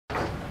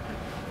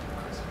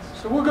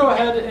So we'll go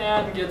ahead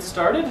and get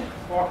started.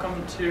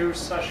 Welcome to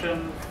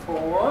session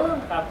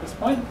 4 at this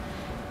point.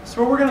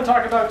 So what we're going to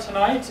talk about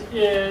tonight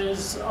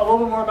is a little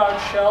bit more about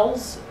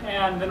shells,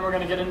 and then we're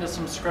going to get into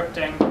some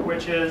scripting,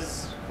 which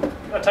is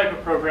a type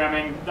of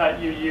programming that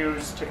you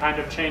use to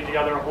kind of chain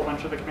together a whole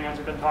bunch of the commands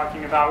we've been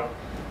talking about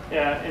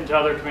into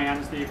other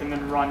commands that you can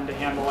then run to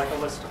handle like a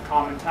list of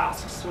common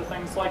tasks or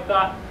things like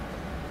that.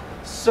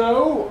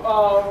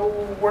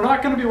 So we're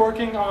not going to be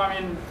working on, I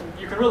mean,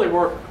 you can really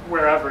work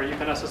wherever. You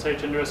can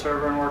SSH into a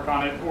server and work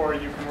on it, or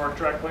you can work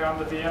directly on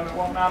the VM. It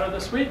won't matter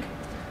this week.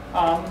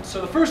 So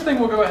the first thing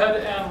we'll go ahead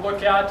and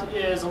look at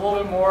is a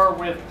little bit more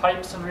with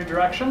pipes and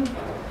redirection.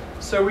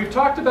 So we've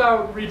talked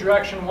about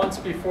redirection once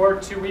before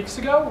 2 weeks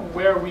ago,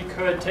 where we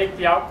could take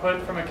the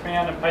output from a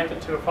command and pipe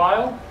it to a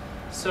file.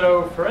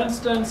 So for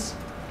instance,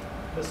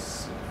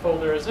 this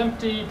folder is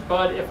empty,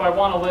 but if I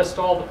want to list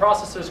all the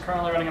processes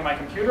currently running on my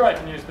computer, I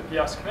can use the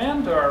ps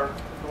command, or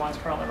the ones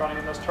currently running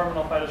in this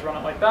terminal if I just run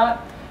it like that.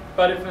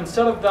 But if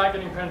instead of that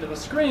getting printed to the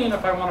screen,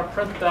 if I want to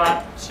print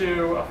that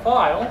to a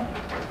file,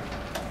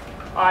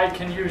 I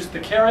can use the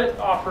caret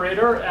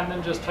operator and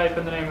then just type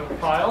in the name of the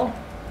file.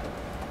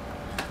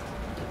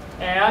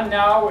 And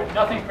now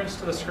nothing prints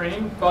to the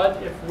screen,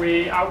 but if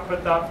we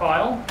output that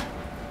file,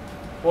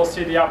 we'll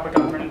see the output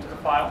got printed to the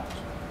file.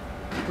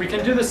 We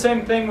can do the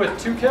same thing with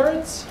 2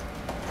 carets.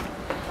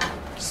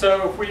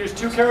 So if we use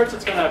 2 carets,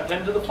 it's going to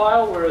append to the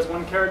file, whereas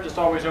 1 caret just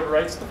always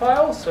overwrites the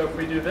file. So if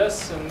we do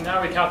this, and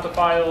now we count the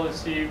file, and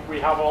see we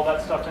have all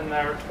that stuff in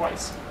there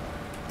twice.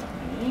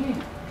 Let me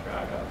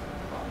drag up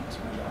on this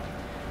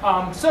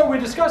window. So we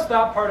discussed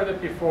that part of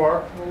it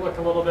before. We'll look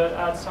a little bit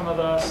at some of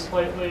the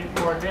slightly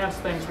more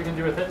advanced things we can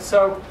do with it.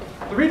 So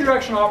the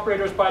redirection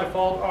operators by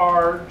default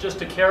are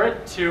just a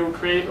caret to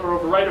create or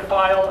overwrite a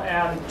file,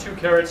 and 2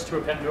 carets to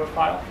append to a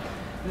file.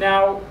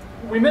 Now,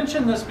 we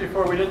mentioned this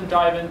before, we didn't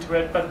dive into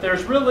it, but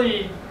there's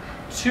really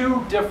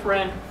 2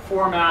 different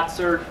formats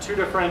or 2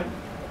 different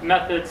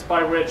methods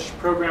by which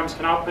programs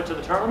can output to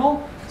the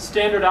terminal: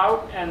 standard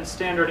out and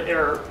standard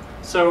error.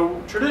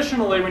 So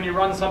traditionally, when you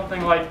run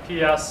something like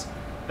PS,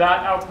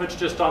 that output's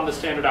just on the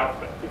standard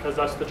output, because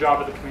that's the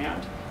job of the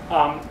command.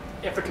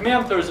 If a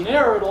command throws an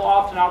error, it'll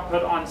often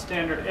output on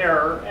standard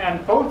error,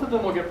 and both of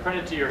them will get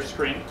printed to your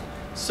screen.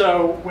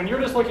 So when you're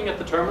just looking at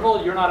the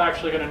terminal, you're not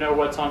actually going to know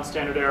what's on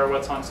standard error,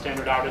 what's on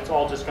standard out. It's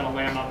all just going to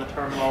land on the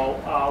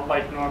terminal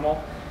like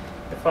normal.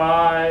 If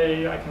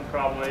I can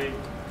probably,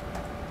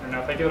 I don't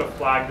know, if I give it a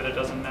flag that it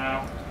doesn't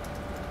know,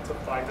 it's a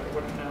flag that it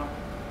wouldn't know.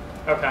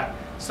 Okay,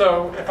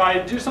 so if I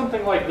do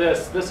something like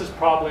this, this is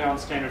probably on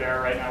standard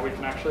error right now. We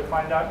can actually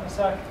find out in a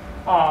sec.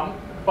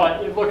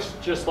 But it looks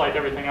just like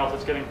everything else.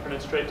 It's getting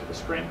printed straight to the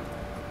screen.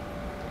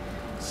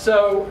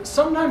 So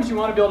sometimes you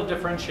want to be able to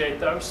differentiate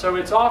those. So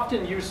it's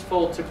often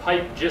useful to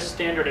pipe just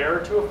standard error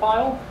to a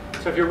file.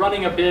 So if you're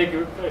running a big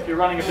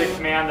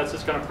command that's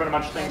just going to print a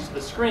bunch of things to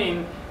the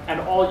screen, and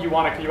all you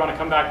want to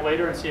come back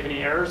later and see if any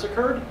errors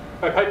occurred,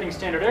 by piping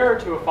standard error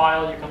to a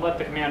file, you can let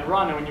the command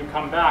run, and when you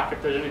come back,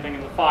 if there's anything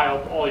in the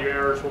file, all your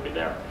errors will be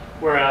there.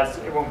 Whereas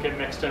it won't get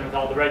mixed in with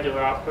all the regular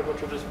output,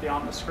 which will just be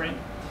on the screen.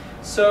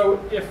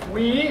 So if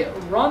we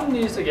run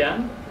these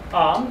again,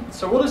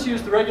 so we'll just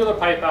use the regular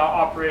pipe out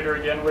operator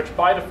again, which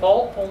by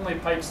default only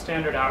pipes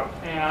standard out,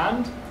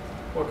 and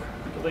we'll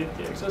delete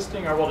the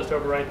existing, or we'll just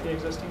overwrite the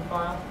existing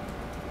file.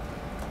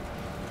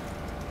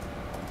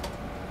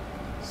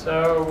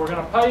 So we're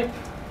going to pipe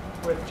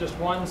with just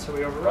 1, so we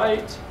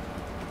overwrite.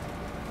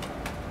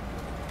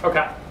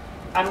 Okay,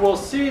 and we'll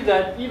see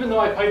that even though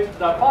I piped it to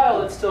that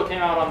file, it still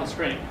came out on the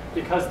screen,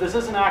 because this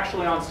isn't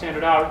actually on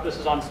standard out, this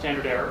is on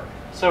standard error.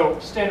 So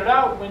standard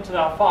out went to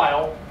that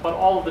file, but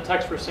all of the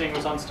text we're seeing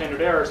was on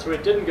standard error, so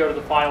it didn't go to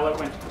the file, it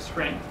went to the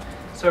screen.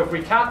 So if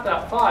we cat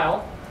that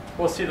file,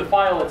 we'll see the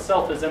file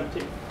itself is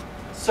empty.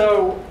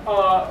 So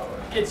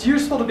it's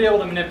useful to be able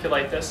to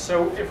manipulate this.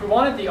 So if we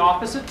wanted the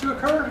opposite to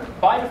occur,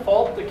 by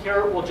default, the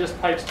caret will just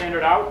pipe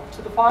standard out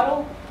to the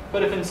file.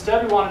 But if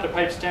instead we wanted to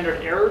pipe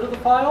standard error to the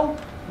file,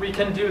 we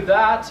can do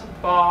that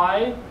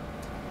by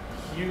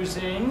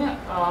using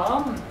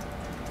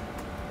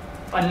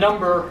a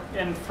number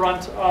in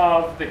front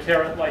of the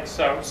caret, like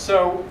so.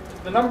 So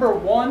the number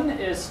 1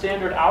 is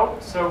standard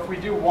out. So if we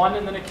do 1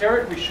 and then a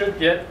caret, we should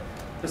get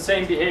the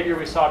same behavior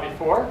we saw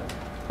before.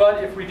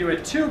 But if we do a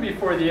 2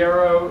 before the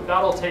arrow,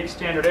 that'll take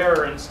standard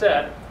error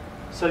instead.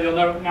 So you'll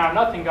note now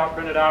nothing got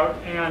printed out,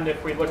 and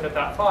if we look at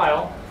that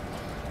file,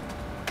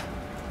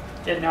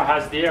 it now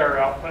has the error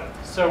output.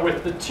 So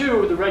with the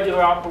 2, the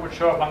regular output would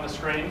show up on the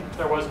screen.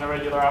 There was no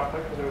regular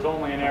output because there was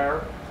only an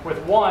error. With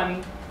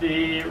 1,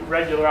 the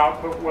regular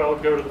output will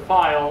go to the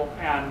file,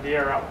 and the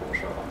error output will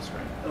show up on the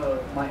screen.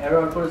 My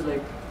error output is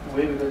like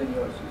way bigger than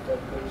yours. Is that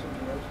because of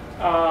something else?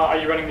 Are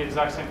you running the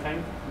exact same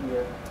thing?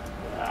 Yeah.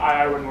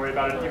 I wouldn't worry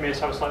about it. You may just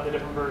have a slightly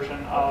different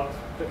version of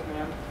the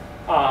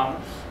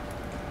command.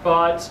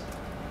 But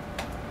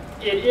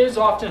it is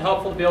often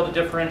helpful to be able to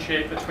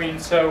differentiate between,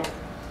 so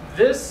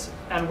this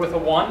and with a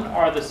 1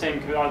 are the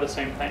same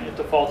thing. It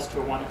defaults to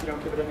a 1 if you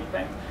don't give it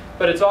anything.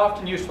 But it's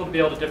often useful to be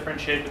able to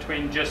differentiate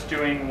between just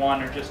doing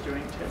 1 or just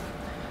doing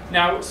 2.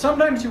 Now,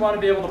 sometimes you want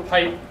to be able to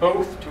pipe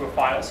both to a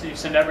file, so you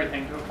send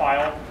everything to a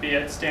file, be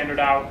it standard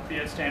out, be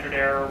it standard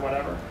error, or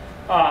whatever.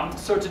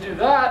 So to do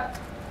that,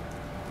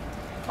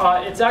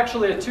 it's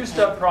actually a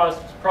two-step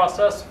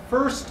process.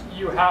 First,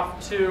 you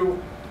have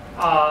to,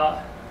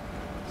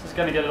 this is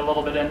going to get a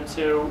little bit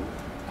into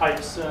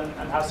pipes and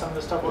how some of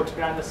this stuff works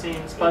behind the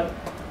scenes, but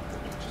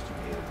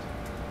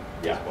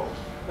yeah,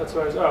 that's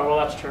what I was, oh, well,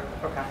 that's true,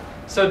 okay.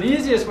 So the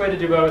easiest way to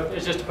do both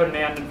is just to put an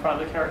and in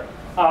front of the caret,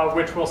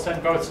 which will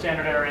send both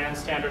standard error and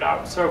standard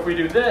out. So if we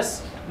do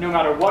this, no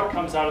matter what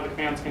comes out of the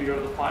command, it's going to go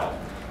to the file.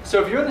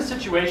 So if you're in a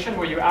situation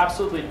where you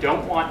absolutely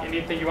don't want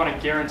anything, you want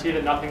to guarantee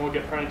that nothing will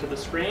get printed to the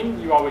screen,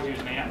 you always use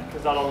an and,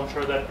 because that'll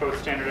ensure that both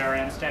standard error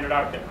and standard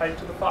out get piped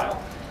to the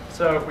file.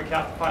 So if we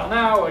count the file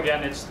now,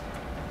 again,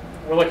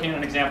 we're looking at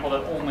an example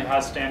that only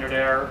has standard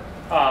error.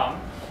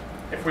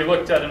 If we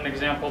looked at an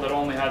example that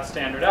only had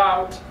standard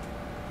out,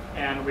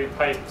 and we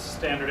piped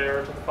standard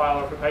error to the file,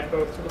 or if we pipe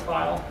both to the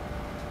file,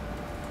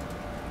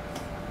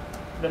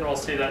 then we'll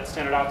see that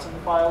standard out's in the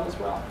file as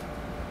well.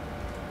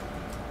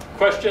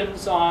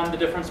 Questions on the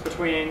difference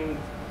between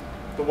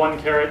the 1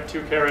 caret,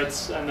 2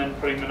 carets, and then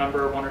putting the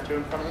number 1 or 2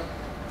 in front of it?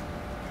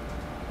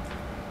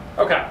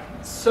 Okay,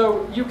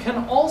 so you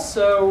can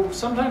also,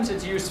 sometimes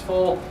it's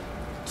useful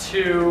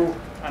to,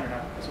 I don't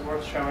know, is it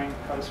worth showing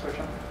how to switch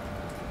them?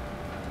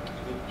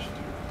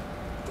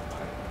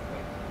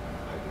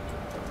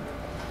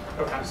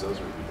 Okay. Because those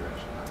are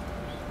redirection.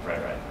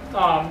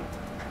 Right.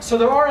 So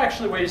there are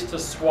actually ways to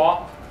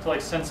swap, to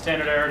like send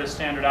standard error to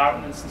standard out,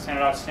 and then send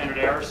standard out to standard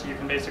error, so you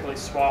can basically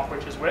swap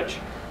which is which.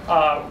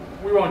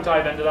 We won't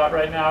dive into that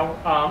right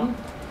now.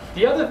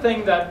 The other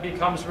thing that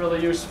becomes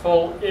really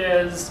useful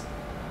is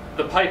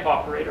the pipe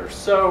operators.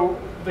 So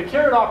the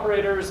caret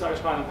operators, I was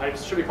calling them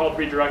pipes, should be called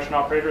redirection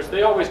operators.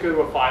 They always go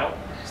to a file.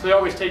 So they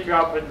always take your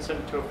output and send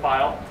it to a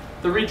file.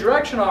 The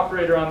redirection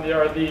operator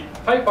or the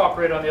pipe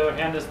operator, on the other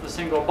hand, is the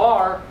single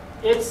bar.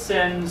 It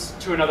sends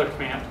to another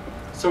command.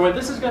 So what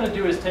this is going to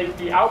do is take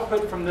the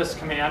output from this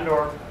command,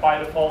 or by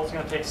default, it's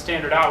going to take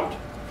standard out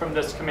from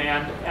this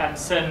command and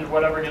send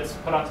whatever gets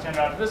put on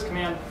standard out of this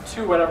command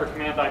to whatever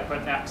command I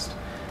put next.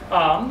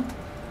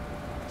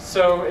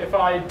 So if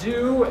I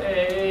do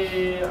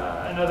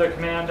another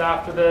command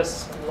after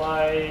this,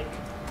 like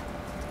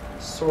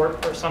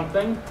sort or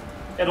something,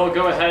 it'll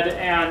go ahead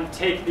and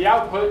take the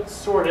output,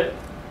 sort it,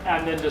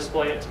 and then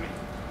display it to me.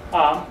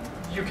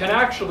 You can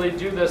actually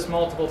do this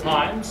multiple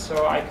times.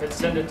 So I could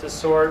send it to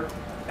sort,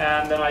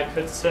 and then I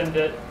could send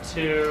it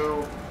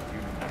to,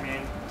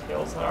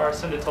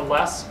 send it to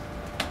less.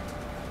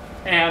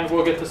 And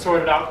we'll get the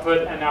sorted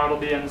output, and now it'll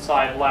be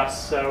inside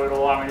less, so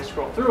it'll allow me to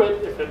scroll through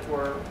it if it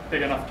were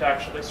big enough to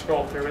actually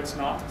scroll through. It's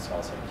not, so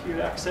I'll say Q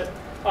to exit.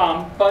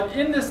 But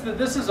in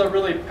this is a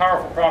really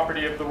powerful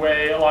property of the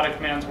way a lot of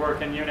commands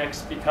work in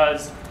Unix,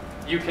 because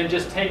you can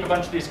just take a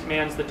bunch of these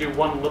commands that do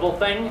one little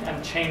thing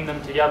and chain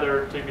them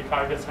together to get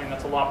something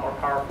that's a lot more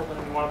powerful than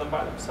any one of them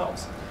by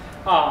themselves.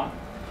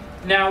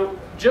 Now,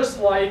 just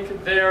like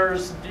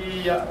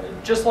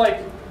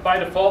by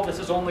default, this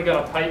is only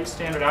going to pipe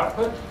standard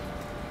output.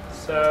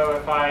 So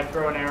if I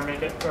throw an error,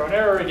 make it throw an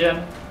error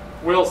again,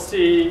 we'll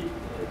see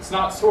it's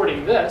not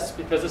sorting this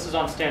because this is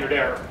on standard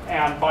error.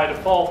 And by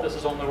default, this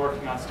is only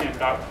working on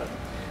standard output.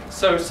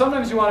 So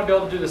sometimes you want to be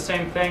able to do the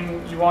same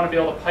thing. You want to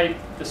be able to pipe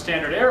the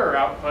standard error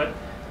output.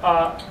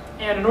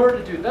 And in order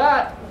to do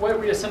that, what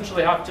we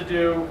essentially have to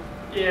do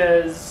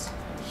is,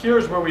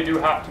 here's where we do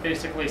have to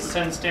basically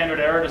send standard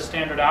error to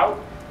standard out,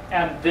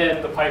 and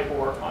then the pipe will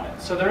work on it.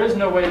 So there is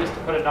no way just to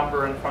put a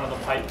number in front of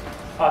the pipe.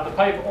 The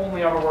pipe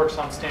only ever works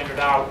on standard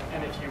out,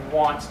 and if you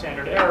want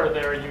standard error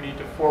there, you need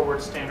to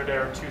forward standard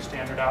error to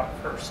standard out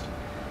first.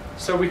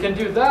 So we can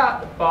do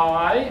that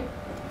by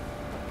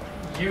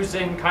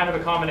using kind of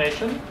a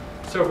combination.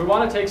 So if we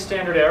want to take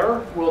standard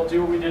error, we'll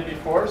do what we did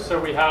before. So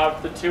we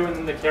have the 2 and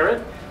then the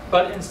caret,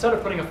 but instead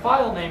of putting a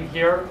file name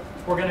here,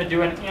 we're going to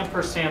do an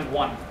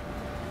 &1.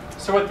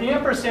 So what the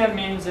ampersand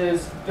means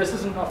is this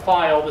isn't a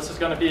file, this is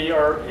going to be,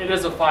 or it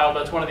is a file,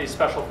 that's one of these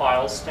special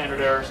files,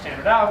 standard error,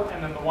 standard out,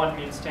 and then the 1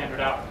 means standard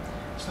out.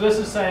 So this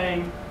is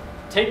saying,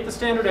 take the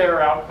standard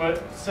error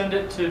output, send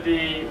it to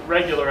the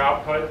regular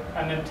output,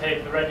 and then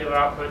take the regular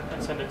output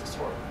and send it to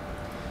sort.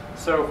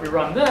 So if we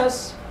run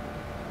this,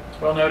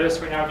 we'll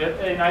notice we now get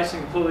a nice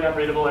and completely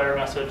unreadable error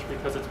message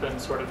because it's been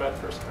sorted by the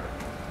first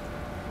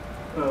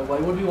caret. Why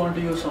would we want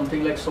to use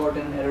something like sort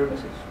in an error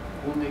message?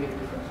 Won't make any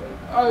difference,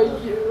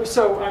 right?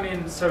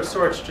 So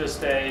sort's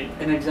just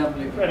an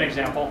example. An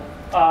example.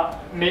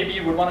 Maybe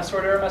you would want to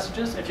sort error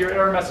messages. If your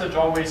error message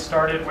always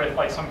started with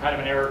like some kind of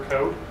an error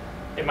code,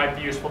 it might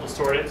be useful to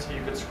sort it so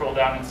you could scroll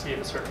down and see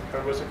if a certain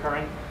code was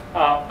occurring.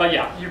 But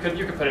yeah, you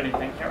could put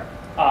anything here.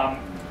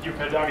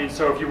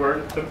 So if you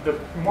were, the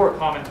more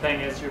common thing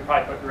is you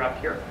probably put grep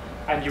here,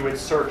 and you would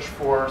search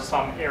for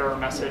some error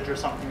message or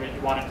something that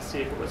you wanted to see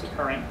if it was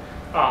occurring.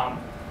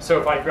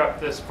 So if I grep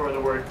this for the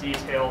word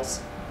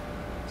details,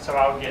 so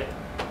I'll get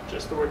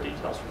just the word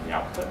details from the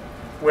output.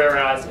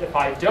 Whereas if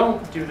I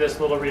don't do this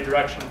little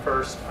redirection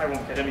first, I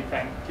won't get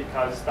anything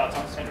because that's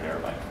on standard error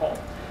by default.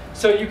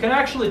 So you can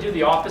actually do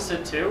the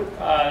opposite too.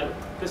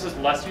 This is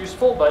less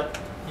useful, but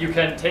you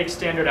can take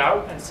standard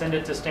out and send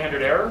it to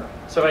standard error.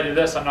 So if I do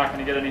this, I'm not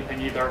going to get anything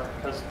either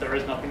because there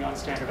is nothing on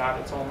standard out,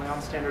 it's only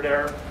on standard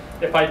error.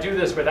 If I do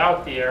this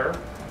without the error,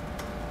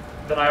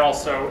 then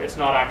it's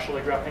not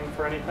actually grepping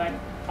for anything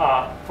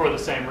for the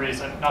same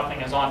reason.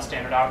 Nothing is on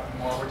standard out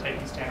anymore. We're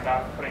taking standard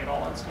out and putting it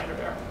all on standard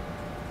error.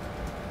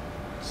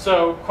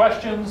 So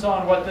questions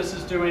on what this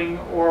is doing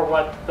or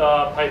what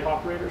the pipe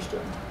operator is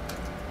doing?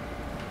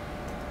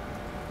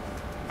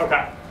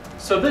 Okay,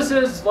 so this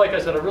is, like I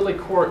said, a really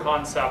core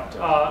concept.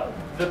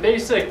 The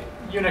basic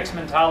Unix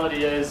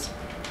mentality is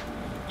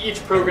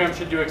each program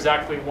should do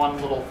exactly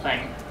one little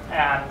thing.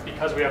 And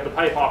because we have the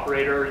pipe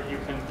operator, you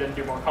can then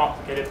do more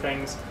complicated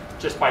things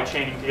just by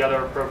chaining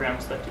together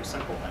programs that do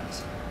simple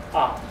things.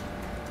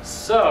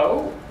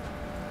 So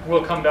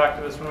we'll come back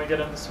to this when we get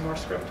into some more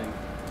scripting.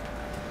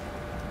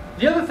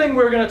 The other thing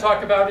we're going to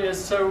talk about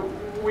is, so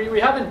we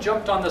haven't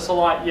jumped on this a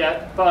lot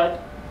yet,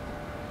 but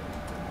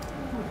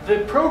the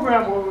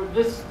program,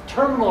 this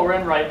terminal we're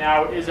in right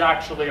now is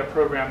actually a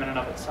program in and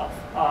of itself.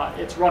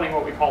 It's running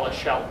what we call a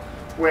shell,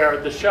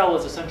 where the shell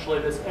is essentially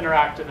this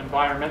interactive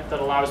environment that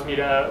allows me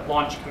to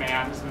launch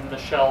commands, and the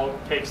shell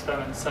takes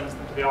them and sends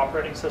them to the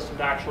operating system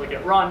to actually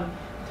get run,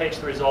 takes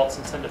the results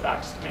and send it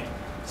back to me.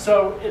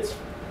 So it's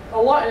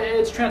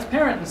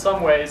transparent in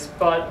some ways,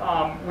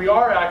 but we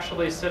are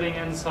actually sitting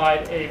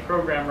inside a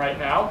program right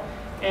now,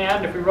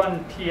 and if we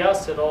run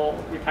PS,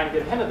 we kind of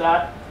get a hint of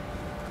that.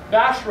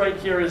 Bash right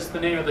here is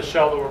the name of the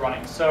shell that we're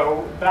running.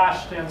 So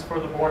bash stands for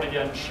the born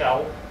again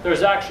shell.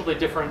 There's actually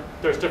different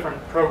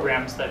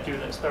programs that do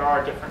this. There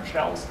are different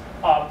shells.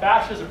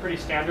 Bash is a pretty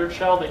standard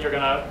shell that you're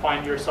going to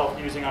find yourself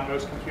using on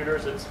most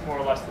computers. It's more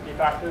or less the de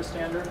facto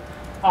standard.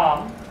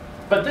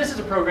 But this is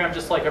a program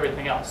just like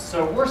everything else.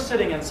 So we're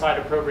sitting inside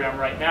a program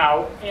right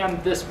now,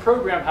 and this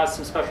program has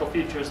some special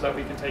features that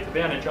we can take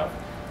advantage of.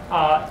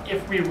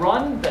 If we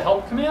run the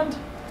help command,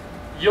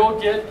 you'll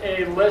get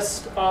a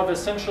list of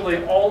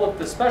essentially all of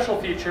the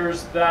special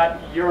features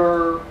that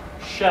your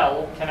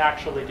shell can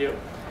actually do.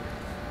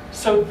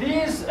 So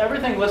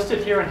everything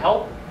listed here in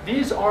help,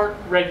 these aren't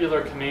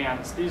regular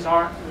commands. These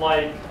aren't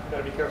like,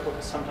 gotta be careful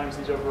because sometimes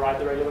these override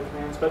the regular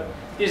commands, but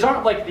these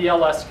aren't like the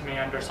ls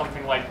command or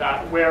something like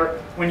that, where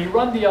when you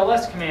run the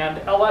ls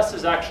command, ls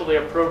is actually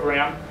a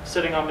program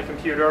sitting on the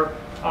computer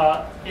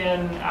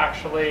in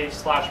actually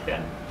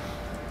 /bin.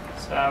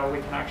 So we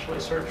can actually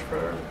search for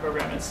the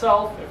program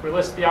itself. If we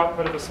list the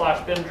output of the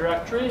 /bin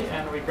directory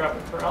and we grep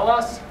it for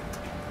ls,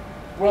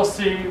 we'll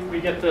see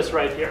we get this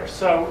right here.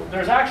 So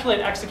there's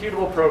actually an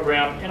executable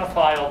program in a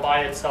file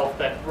by itself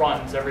that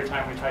runs every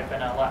time we type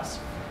in ls.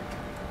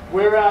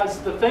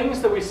 Whereas the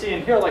things that we see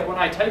in here, like when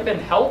I type in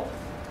help,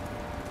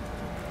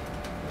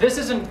 this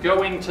isn't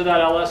going to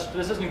that ls,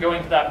 this isn't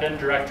going to that bin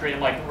directory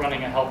and like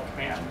running a help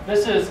command.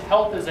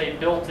 Help is a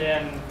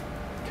built-in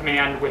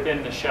command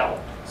within the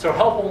shell. So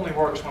help only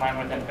works when I'm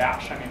within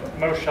bash. I mean,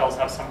 most shells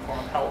have some form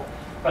of help.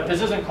 But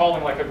this isn't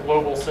calling like a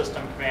global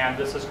system command.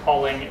 This is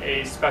calling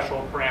a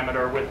special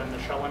parameter within the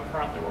shell I'm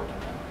currently working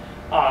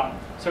in.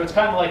 So it's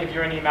kind of like if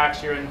you're in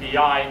Emacs, you're in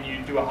VI, and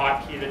you do a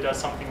hotkey that does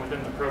something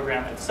within the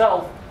program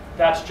itself,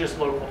 that's just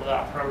local to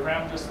that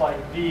program, just like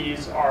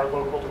these are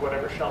local to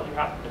whatever shell you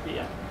happen to be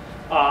in.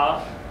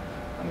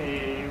 Let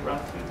me run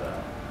through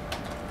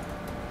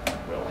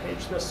we'll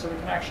H this so we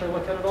can actually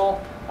look at it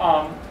all.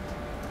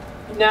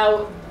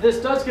 Now, this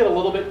does get a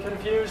little bit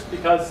confused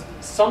because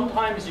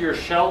sometimes your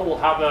shell will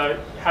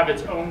have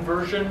its own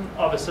version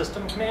of a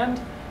system command,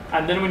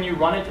 and then when you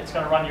run it, it's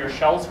going to run your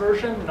shell's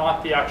version,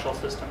 not the actual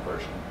system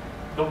version.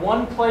 The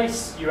one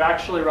place you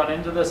actually run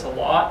into this a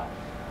lot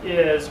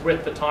is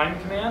with the time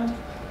command.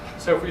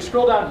 So if we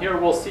scroll down here,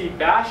 we'll see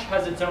bash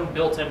has its own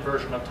built-in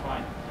version of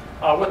time.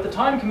 What the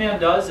time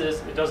command does is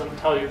it doesn't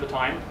tell you the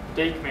time.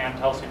 The date command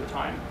tells you the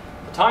time.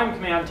 The time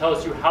command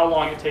tells you how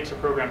long it takes a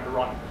program to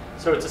run.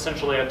 So it's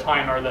essentially a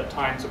timer that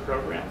times a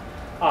program.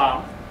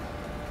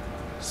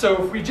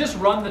 So if we just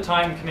run the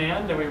time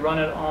command and we run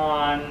it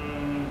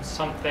on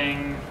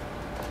something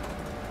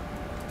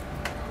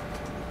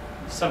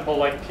simple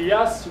like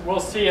PS, we'll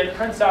see it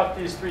prints out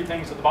these three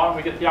things at the bottom.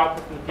 We get the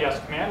output from the PS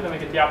command, then we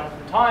get the output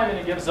from time, and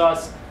it gives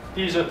us,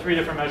 these are three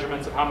different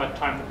measurements of how much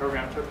time the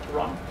program took to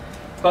run.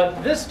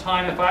 But this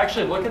time, if I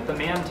actually look at the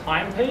man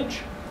time page,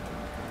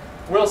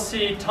 we'll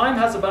see time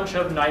has a bunch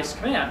of nice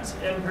commands.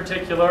 In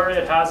particular,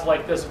 it has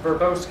like this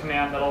verbose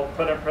command that'll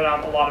print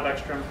out a lot of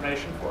extra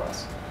information for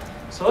us.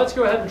 So let's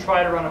go ahead and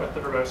try to run it with the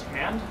verbose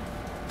command.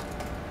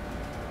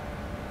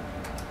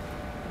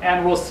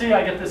 And we'll see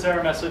I get this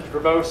error message,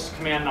 verbose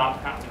command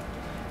not found.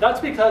 That's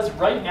because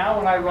right now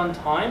when I run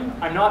time,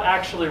 I'm not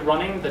actually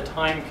running the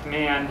time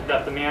command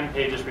that the man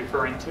page is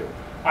referring to.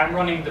 I'm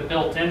running the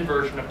built-in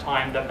version of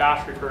time that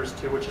bash refers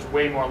to, which is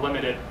way more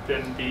limited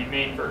than the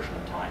main version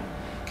of time.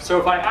 So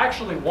if I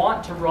actually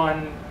want to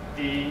run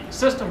the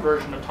system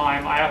version of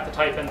time, I have to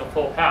type in the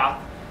full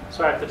path.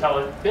 So I have to tell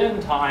it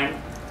bin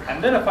time,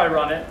 and then if I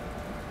run it,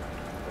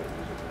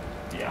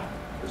 yeah.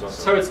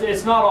 So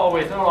it's not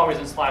always in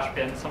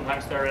 /bin.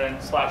 Sometimes they're in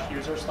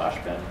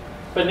 /user/bin.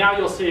 But now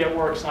you'll see it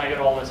works and I get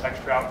all this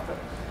extra output.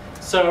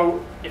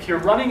 So if you're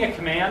running a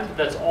command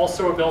that's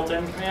also a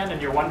built-in command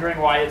and you're wondering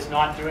why it's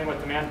not doing what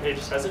the man page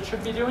says it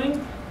should be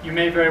doing, you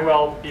may very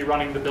well be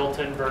running the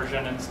built-in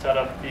version instead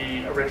of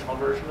the original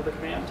version of the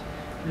command.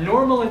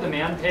 Normally the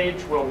man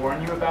page will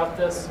warn you about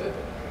this.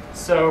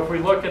 So if we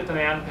look at the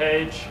man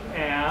page,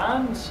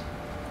 and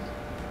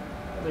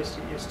at least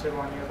it used to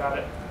warn you about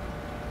it.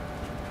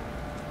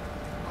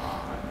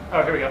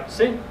 Oh, here we go.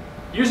 See?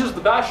 Users of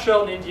the bash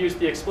shell need to use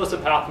the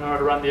explicit path in order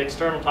to run the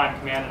external time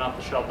command and not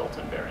the shell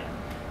built-in variant.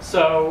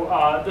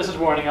 So this is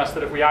warning us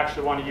that if we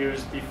actually want to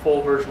use the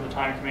full version of the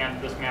time command,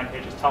 this command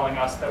page is telling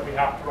us that we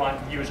have to run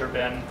user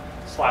bin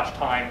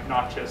 /time,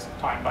 not just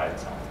time by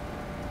itself.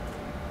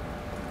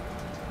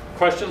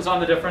 Questions on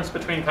the difference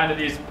between kind of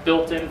these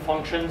built-in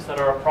functions that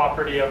are a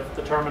property of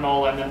the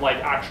terminal and then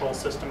like actual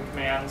system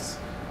commands?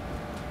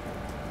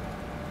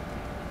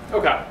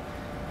 Okay.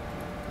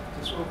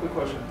 Just one quick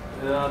question.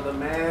 The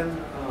man,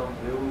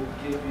 it will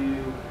give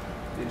you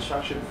the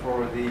instruction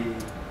for the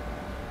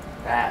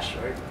bash,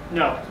 right?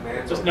 No,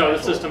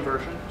 the system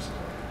version.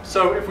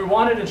 So if we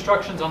wanted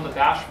instructions on the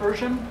bash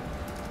version,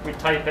 we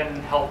type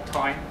in help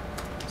time.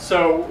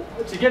 So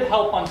to get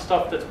help on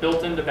stuff that's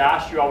built into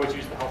bash, you always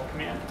use the help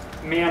command.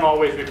 Man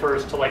always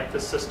refers to like the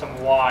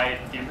system-wide,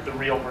 the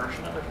real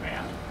version of the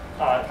command,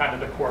 kind of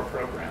the core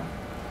program.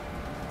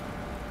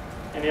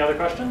 Any other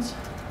questions?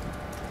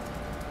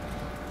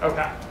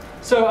 Okay.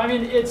 So I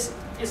mean, it's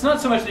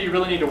not so much that you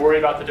really need to worry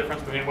about the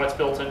difference between what's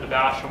built into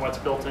bash and what's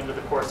built into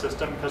the core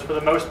system, because for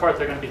the most part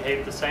they're going to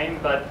behave the same,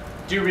 but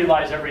do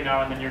realize every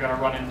now and then you're going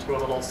to run into a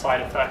little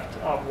side effect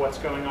of what's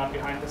going on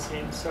behind the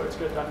scenes, so it's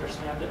good to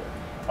understand it.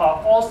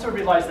 Also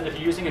realize that if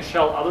you're using a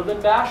shell other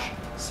than bash,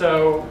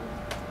 so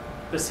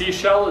the C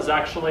shell is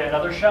actually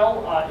another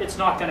shell, it's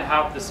not going to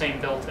have the same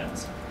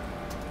built-ins.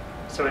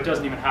 So it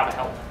doesn't even have a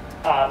help.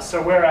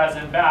 So whereas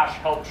in bash,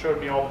 help showed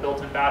me all the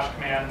built-in bash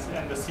commands,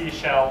 and the C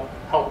shell,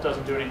 help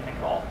doesn't do anything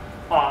at all.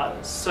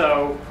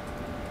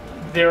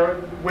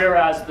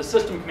 Whereas the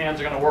system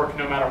commands are going to work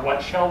no matter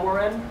what shell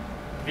we're in,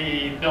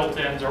 the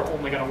built-ins are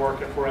only going to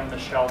work if we're in the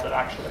shell that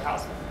actually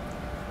has them.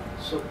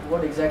 So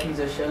what exactly is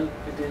a shell?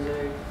 It is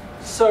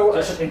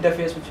just an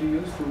interface which you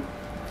use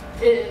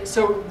to...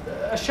 So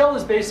a shell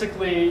is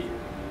basically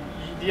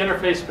the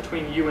interface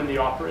between you and the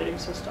operating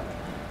system.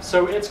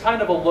 So it's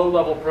kind of a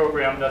low-level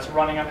program that's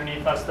running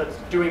underneath us that's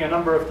doing a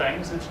number of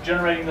things. It's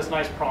generating this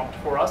nice prompt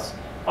for us.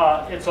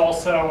 It's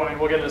also, I mean,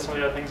 we'll get into some of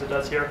the other things it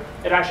does here.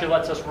 It actually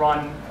lets us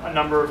run a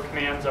number of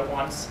commands at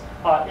once.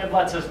 It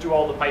lets us do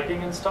all the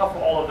piping and stuff.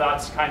 All of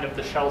that's kind of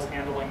the shell's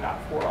handling that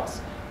for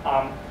us.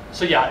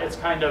 So yeah, it's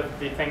kind of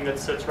the thing that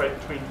sits right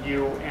between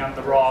you and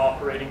the raw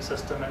operating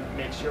system and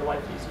makes your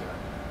life easier.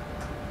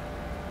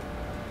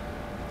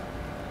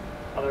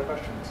 Other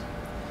questions?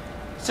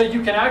 So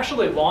you can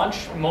actually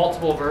launch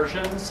multiple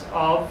versions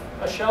of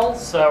a shell.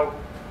 So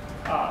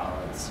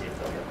let's see if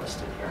they'll get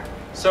listed here.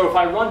 So if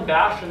I run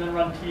bash and then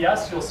run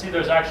ps, you'll see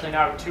there's actually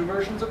now 2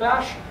 versions of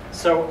bash.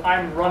 So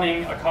I'm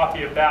running a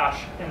copy of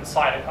bash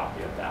inside a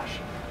copy of bash.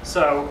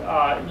 So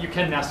you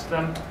can nest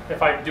them.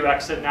 If I do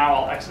exit now,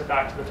 I'll exit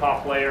back to the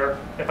top layer.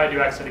 If I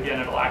do exit again,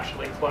 it'll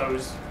actually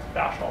close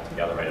bash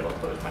altogether, right? It'll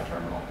close my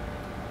terminal.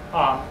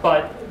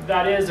 But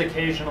that is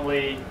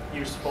occasionally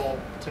useful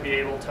to be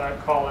able to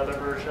call other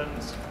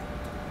versions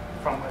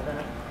from within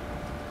it.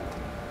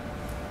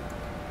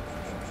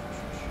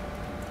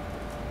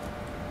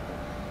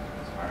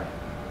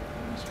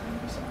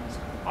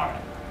 All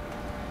right.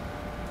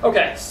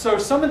 Okay, so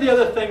some of the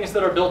other things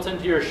that are built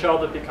into your shell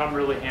that become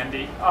really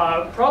handy.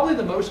 Probably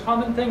the most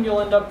common thing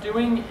you'll end up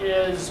doing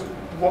is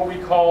what we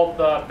call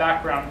the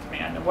background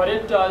command. And what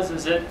it does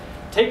is it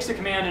takes a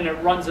command and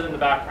it runs it in the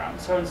background.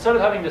 So instead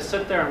of having to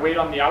sit there and wait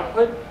on the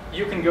output,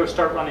 you can go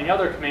start running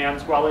other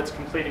commands while it's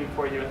completing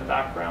for you in the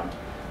background.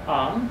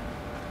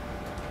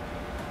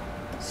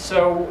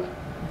 So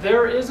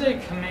there is a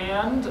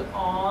command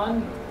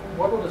on,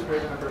 what will this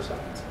rate number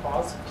seconds?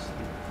 Pause.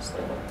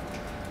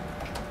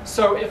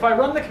 So if I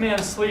run the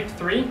command sleep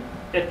 3,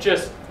 it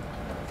just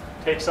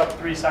takes up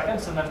 3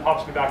 seconds and then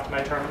pops me back to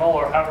my terminal,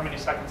 or however many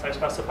seconds I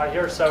specify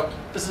here. So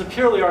this is a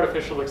purely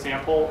artificial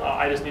example.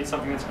 I just need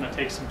something that's going to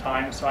take some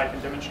time so I can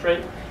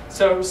demonstrate.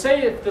 So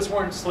say if this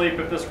weren't sleep,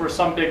 if this were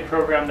some big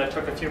program that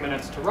took a few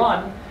minutes to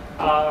run,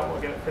 we'll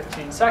give it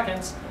 15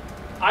 seconds.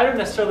 I don't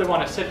necessarily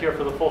want to sit here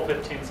for the full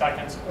 15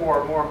 seconds,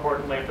 or more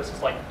importantly, if this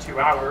is like 2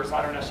 hours,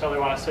 I don't necessarily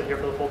want to sit here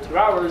for the full 2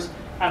 hours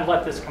and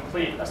let this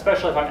complete,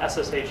 especially if I'm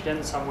SSH'd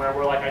in somewhere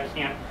where like I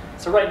can't.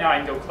 So right now I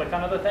can go click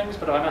on other things,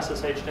 but if I'm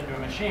SSH'd into a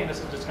machine, this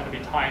is just going to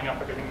be tying up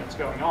everything that's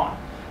going on.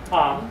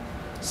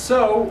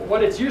 So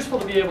what it's useful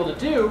to be able to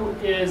do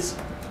is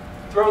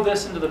throw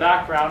this into the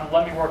background,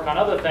 let me work on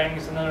other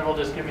things, and then it'll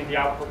just give me the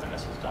output when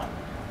this is done.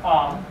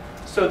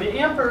 So the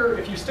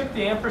if you stick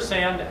the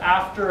ampersand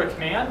after a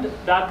command,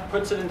 that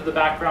puts it into the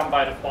background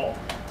by default.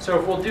 So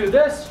if we'll do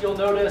this, you'll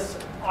notice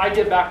I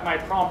get back my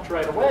prompt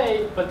right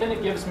away, but then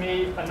it gives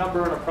me a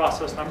number and a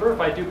process number.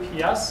 If I do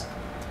ps,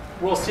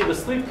 we'll see the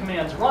sleep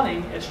command's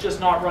running. It's just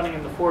not running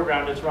in the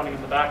foreground, it's running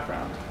in the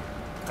background.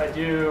 I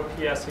do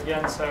PS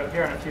again, so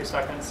here in a few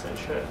seconds it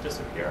should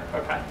disappear.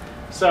 Okay,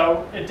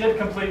 so it did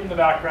complete in the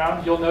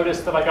background. You'll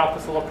notice that I got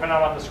this little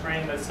printout on the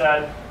screen that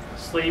said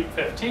sleep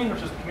 15,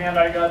 which is the command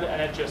I got,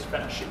 and it just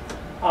finished.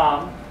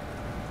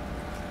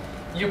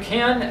 You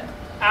can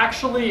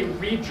actually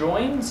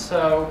rejoin,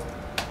 so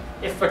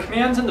if a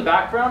command's in the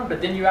background,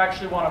 but then you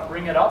actually want to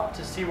bring it up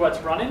to see what's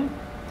running,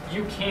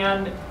 you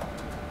can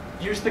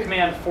use the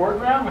command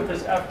foreground with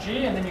this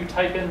FG, and then you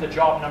type in the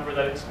job number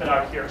that it spit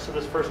out here, so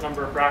this first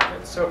number of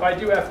brackets. So if I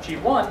do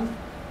FG1,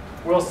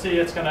 we'll see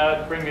it's going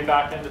to bring me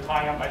back into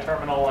tying up my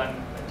terminal, and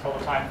until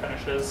the time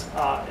finishes,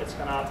 it's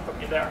going to put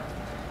me there.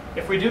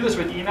 If we do this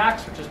with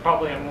Emacs, which is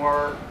probably a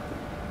more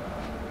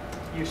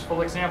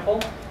useful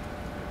example,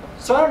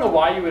 so I don't know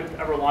why you would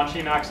ever launch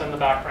Emacs in the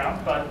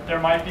background, but there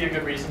might be a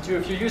good reason to.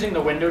 If you're using the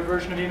windowed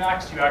version of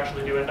Emacs, you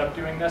actually do end up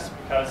doing this,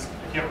 because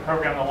if you have a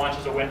program that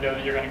launches a window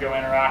that you're going to go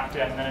interact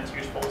in, then it's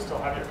useful to still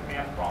have your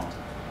command prompt.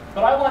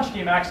 But I launched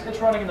Emacs, it's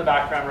running in the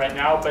background right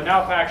now, but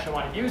now if I actually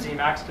want to use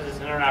Emacs, because it's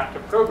an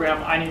interactive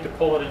program, I need to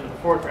pull it into the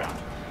foreground.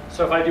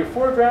 So if I do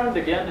foreground,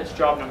 again, it's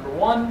job number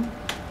 1.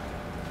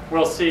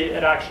 We'll see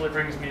it actually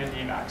brings me into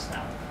Emacs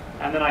now.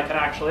 And then I can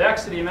actually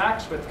exit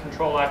Emacs with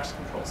ctrl-x,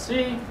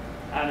 ctrl-c,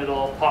 and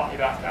it'll pop me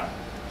back out.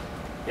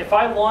 If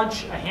I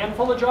launch a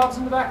handful of jobs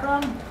in the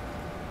background,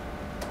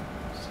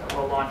 so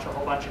we'll launch a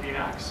whole bunch of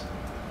Emacs,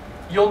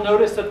 you'll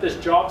notice that this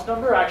jobs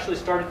number actually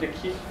started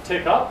to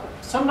tick up.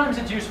 Sometimes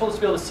it's useful to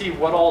be able to see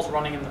what all's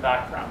running in the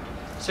background.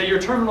 So your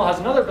terminal has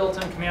another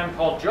built-in command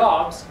called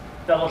jobs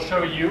that'll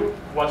show you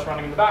what's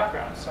running in the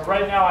background. So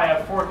right now I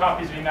have 4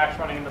 copies of Emacs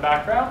running in the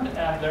background,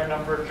 and they're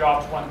numbered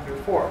jobs 1 through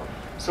 4.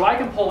 So I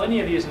can pull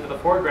any of these into the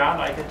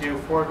foreground. I could do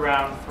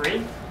foreground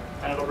 3,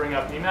 and it'll bring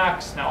up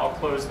Emacs. Now I'll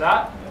close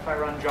that. If I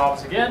run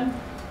jobs again,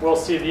 we'll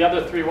see the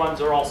other 3 ones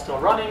are all still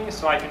running,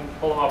 so I can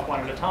pull them up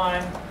one at a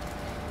time.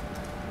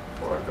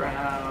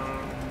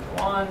 Foreground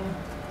 1,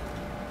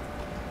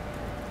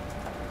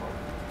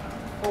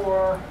 foreground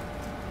 4,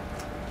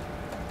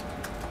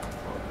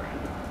 foreground,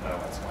 oh,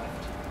 what's left.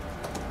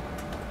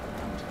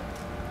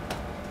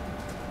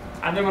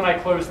 And then when I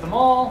close them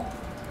all,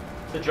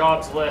 the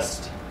jobs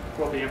list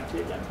will be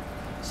empty again.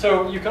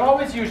 So you can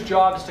always use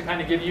jobs to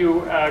kind of give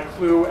you a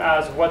clue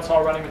as what's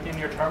all running within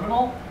your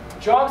terminal.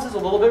 Jobs is a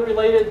little bit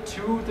related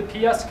to the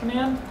PS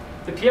command.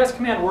 The PS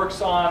command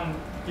works on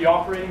the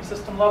operating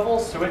system level,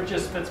 so it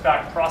just spits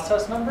back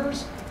process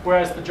numbers,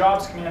 whereas the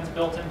jobs command is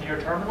built into your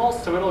terminal,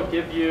 so it'll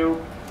give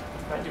you,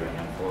 if I do a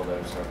handful of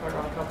those, or if I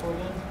run a couple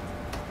again.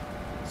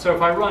 So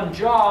if I run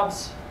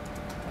jobs,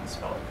 and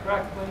spell it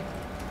correctly,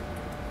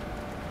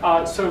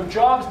 so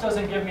jobs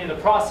doesn't give me the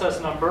process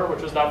number,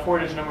 which was that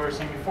 4-digit number we were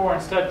seeing before.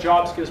 Instead,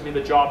 jobs gives me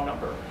the job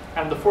number.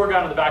 And the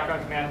foreground and the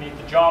background command need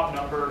the job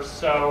number,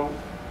 so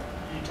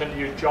you tend to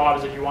use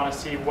jobs if you want to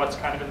see what's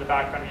kind of in the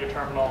background of your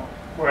terminal,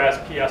 whereas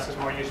PS is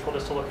more useful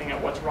just to looking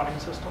at what's running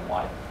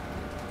system-wide.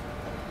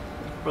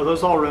 Are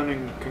those all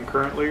running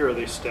concurrently, or are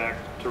they stacked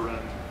to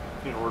run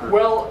in order?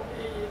 Well,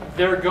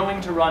 they're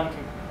going to run.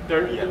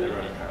 they're running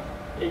parallel.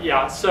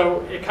 Yeah,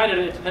 so it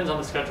depends on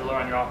the scheduler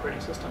on your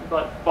operating system,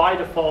 but by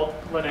default,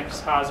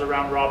 Linux has a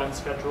round-robin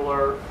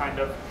scheduler.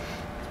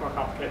 It's more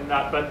complicated than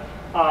that. But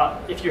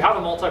if you have a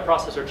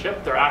multiprocessor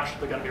chip, they're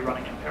actually going to be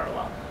running in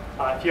parallel.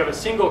 If you have a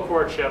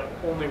single-core chip,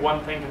 only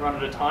one thing can run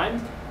at a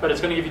time, but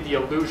it's going to give you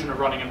the illusion of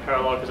running in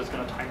parallel because it's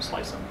going to time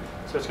slice them.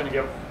 So it's going to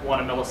give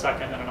one a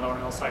millisecond, and another 1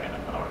 millisecond,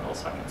 and another 1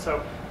 millisecond.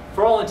 So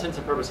for all intents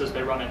and purposes,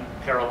 they run in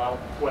parallel,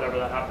 whatever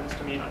that happens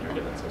to mean on your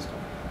given system.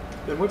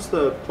 Then what's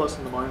the plus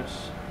and the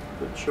minus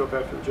that show up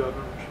after the job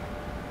numbers?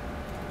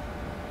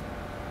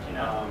 Do you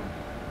know?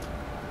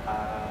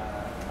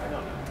 I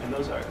don't know. And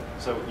those are,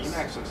 so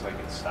Emacs looks like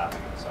it's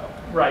stopping itself.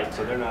 Right.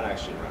 So they're not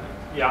actually running.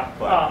 Yeah.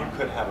 But you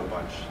could have a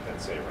bunch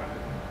that say running.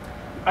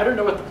 I don't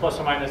know what the plus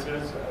or minus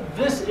is.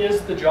 This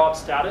is the job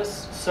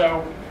status.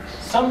 So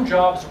some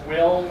jobs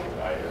will,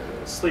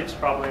 sleep's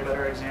probably a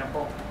better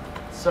example.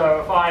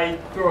 So if I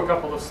throw a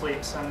couple of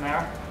sleeps in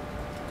there,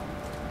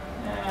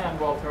 and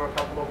we'll throw a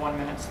couple of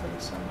 1-minute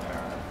sleeps in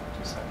there,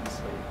 2-second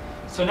sleep.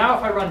 So now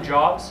if I run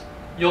jobs,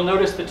 you'll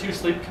notice the 2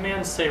 sleep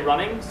commands say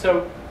running.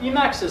 So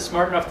Emacs is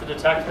smart enough to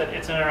detect that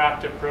it's an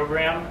interactive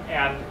program,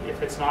 and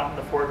if it's not in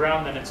the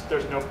foreground, then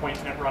there's no point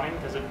in it running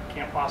because it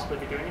can't possibly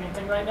be doing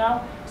anything right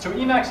now. So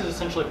Emacs is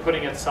essentially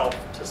putting itself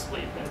to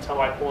sleep until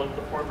I pull it into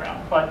the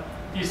foreground. But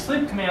these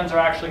sleep commands are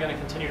actually going to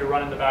continue to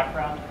run in the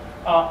background.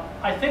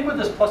 I think what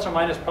this plus or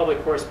minus probably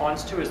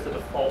corresponds to is the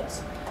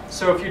defaults.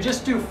 So if you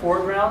just do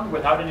foreground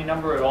without any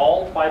number at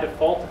all, by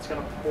default, it's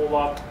going to pull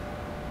up,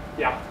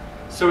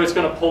 so it's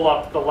going to pull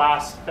up the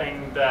last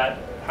thing that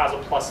has a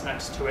plus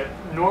next to it.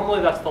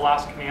 Normally that's the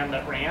last command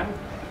that ran,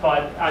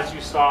 but as you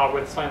saw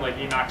with something like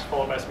Emacs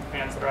followed by some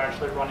commands that are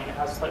actually running, it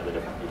has slightly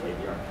different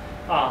behavior.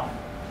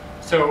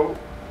 So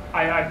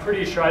I'm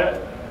pretty sure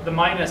the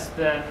minus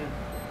then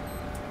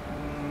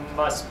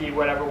must be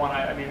whatever one,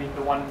 maybe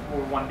the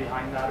one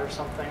behind that or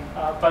something.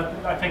 But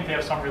I think they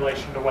have some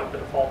relation to what the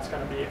default's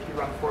going to be if you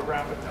run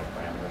foreground with no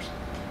parameters.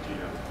 Do you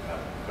know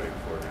putting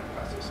foreground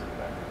process in the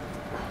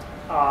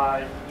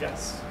background?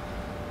 Yes.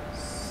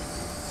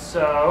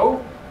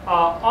 So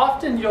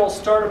often you'll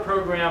start a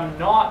program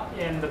not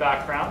in the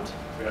background.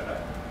 We got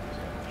that.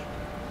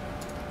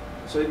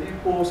 So if you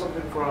pull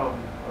something from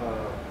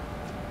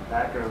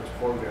background to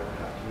foreground,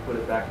 can you put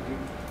it back into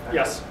background?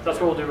 Yes,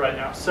 that's what we'll do right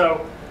now.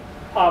 So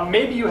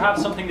maybe you have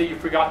something that you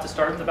forgot to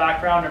start in the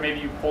background, or maybe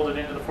you pulled it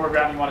into the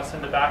foreground and you want to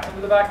send it back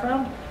into the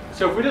background.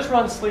 So if we just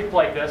run sleep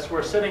like this,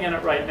 we're sitting in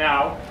it right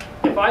now.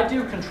 If I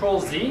do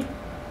ctrl-z,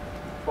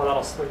 well,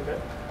 that'll sleep it.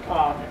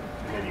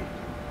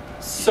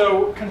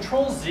 So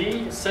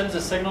ctrl-z sends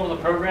a signal to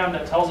the program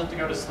that tells it to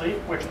go to sleep,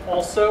 which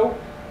also,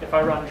 if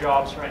I run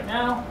jobs right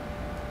now,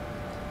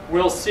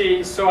 we'll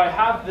see. So I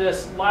have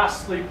this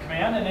last sleep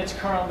command, and it's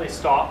currently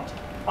stopped.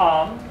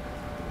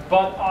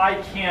 But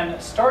I can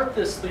start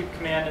this sleep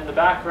command in the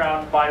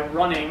background by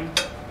running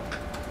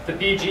the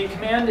bg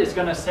command. Is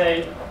going to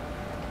say,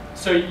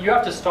 so you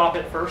have to stop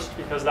it first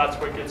because that's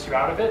what gets you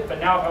out of it. But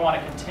now if I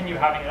want to continue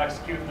having it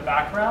execute in the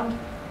background,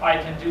 I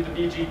can do the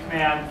bg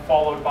command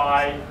followed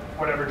by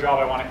whatever job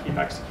I want to keep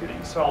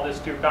executing. So I'll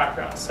just do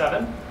background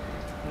 7.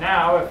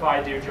 Now if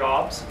I do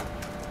jobs,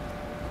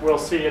 we'll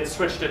see it's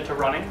switched it to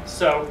running.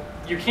 So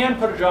you can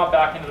put a job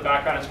back into the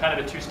background. It's kind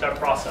of a two-step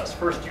process.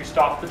 First you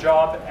stop the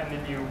job, and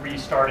then you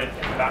restart it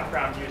in the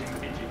background using the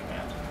bg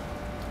command.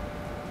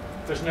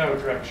 There's no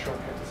direct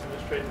shortcut to send it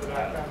straight to the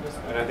background.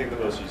 And I think the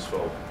most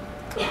useful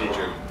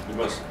feature, the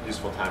most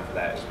useful time for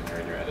that is when you're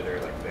in your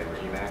editor, like today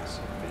we're Emacs,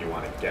 and you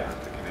want to get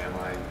onto the command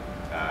line.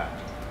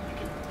 You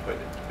can put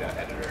that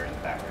editor in the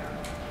background.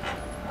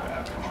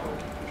 Control.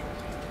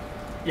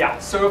 Yeah,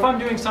 so if I'm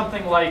doing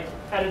something like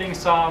editing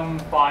some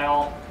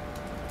file,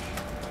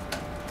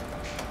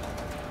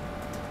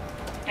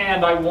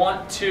 and I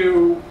want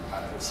to,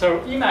 so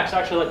Emacs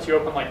actually lets you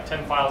open like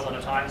 10 files at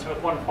a time. So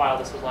with one file,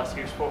 this is less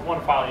useful. With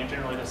one file, you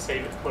generally just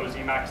save it, close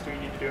Emacs, do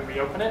what you need to do, and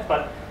reopen it.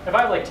 But if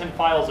I have like 10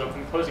 files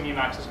open, closing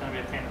Emacs is going to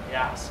be a pain in the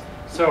ass.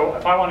 So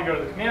if I want to go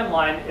to the command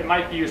line, it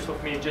might be useful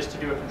for me just to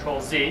do a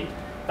Control-Z.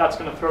 That's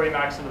going to throw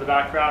Emacs into the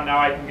background. Now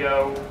I can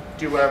go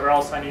do whatever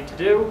else I need to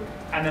do.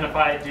 And then if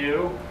I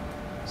do,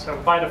 so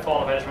by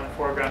default, if I just run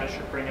foreground, it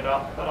should bring it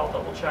up, but I'll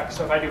double check.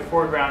 So if I do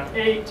foreground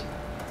 8,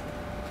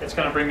 it's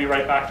going to bring me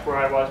right back to where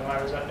I was when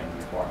I was editing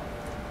before.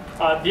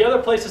 The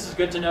other place this is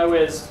good to know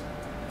is,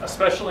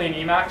 especially in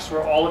Emacs,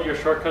 where all of your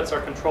shortcuts are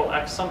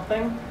Control-X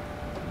something,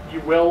 you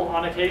will,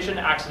 on occasion,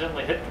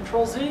 accidentally hit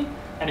Control-Z.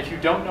 And if you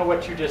don't know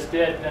what you just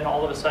did, then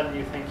all of a sudden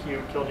you think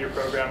you killed your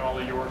program and all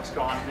of your work's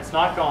gone. And it's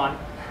not gone.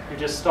 You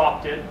just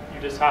stopped it.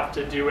 You just have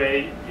to do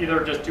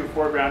either just do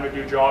foreground or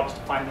do jobs to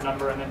find the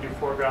number, and then do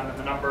foreground and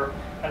the number,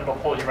 and it'll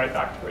pull you right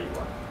back to where you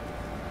were.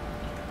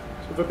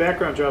 So if a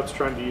background job's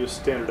trying to use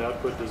standard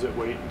output, does it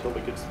wait until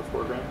it gets to the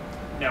foreground?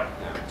 No.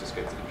 No, it just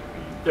gets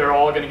interweaved. They're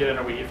all going to get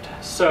interweaved.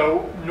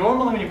 So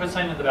normally when you put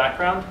something in the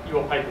background, you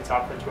will pipe its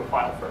output to a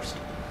file first,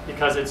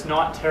 because it's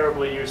not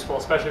terribly useful,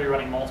 especially if you're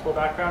running multiple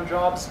background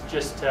jobs,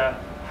 just to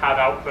have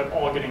output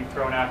all getting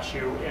thrown at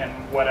you in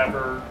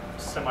whatever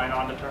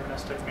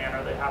semi-non-deterministic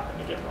manner they happen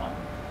to get run.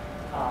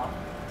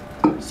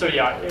 So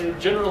yeah,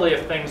 generally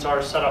if things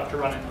are set up to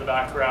run into the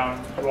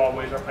background, you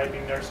always are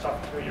piping their stuff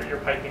to, you're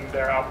piping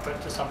their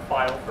output to some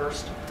file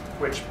first,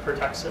 which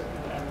protects it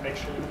and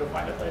makes sure you can go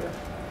find it later.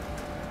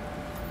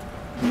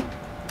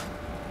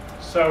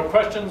 So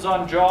questions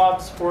on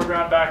jobs,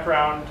 foreground,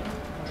 background,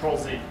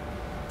 Control-Z.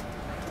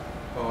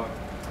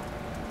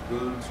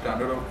 Will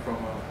standard out from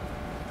a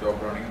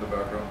job running in the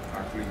background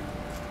actually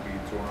be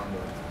thrown on the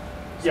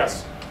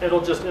Yes,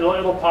 it'll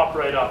pop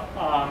right up.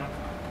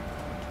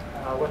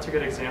 What's a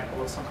good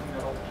example of something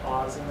that'll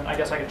pause? And then I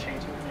guess I could chain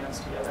two commands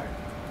together.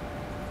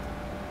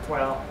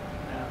 Well,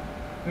 yeah.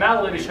 Matt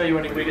will let me show you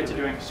when we get to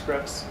doing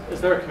scripts. Is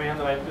there a command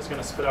that I'm just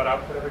going to spit out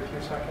output every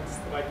few seconds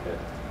that I could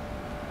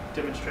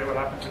demonstrate what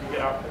happens when you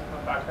get output from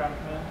a background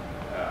command?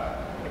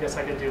 I guess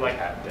I could do like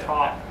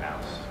top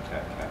mouse.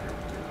 Tap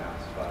your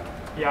mouse button.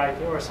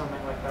 Yeah, or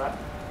something like that.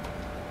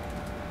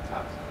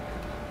 Top.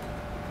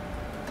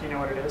 Do you know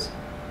what it is?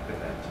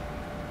 Event.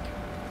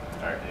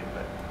 Or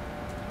input.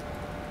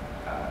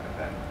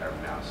 Event or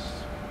mouse.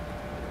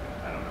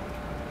 I don't know which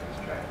one it is.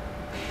 Try it.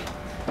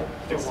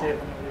 Let's see if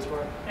any of these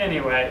work.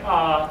 Anyway,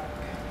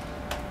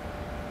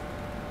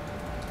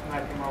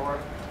 might be more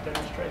work to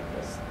demonstrate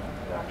this than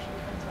it actually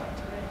turns out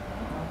to be. I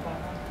don't know if that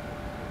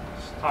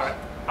one. All right,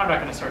 I'm not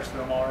going to search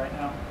through them all right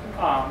now.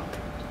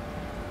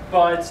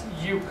 But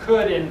you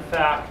could, in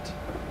fact,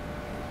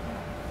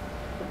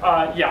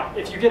 yeah,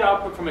 if you get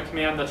output from a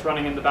command that's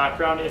running in the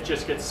background, it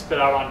just gets spit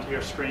out onto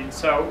your screen.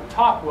 So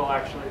top will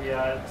actually be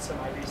a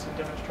semi-decent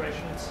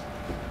demonstration.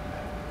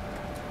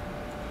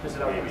 Is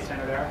it open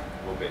standard error?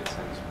 A little bit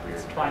sends weird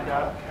Find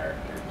out.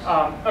 characters.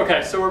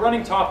 Okay, so we're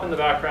running top in the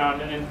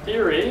background, and in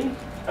theory,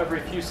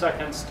 every few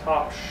seconds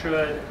top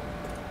should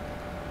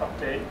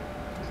update,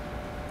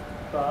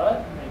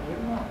 but maybe it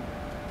won't.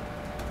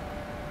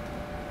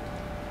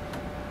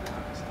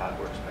 Top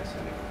works by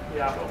sending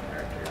control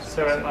characters.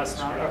 So it must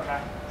not. Okay.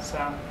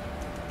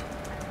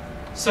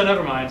 So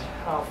never mind.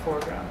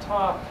 Foreground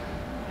top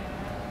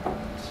and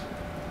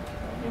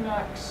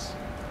Emacs.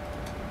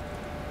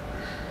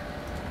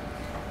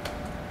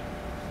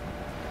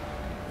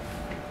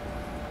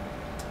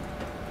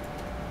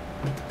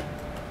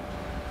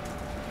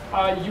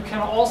 You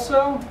can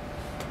also,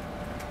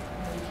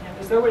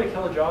 is there a way to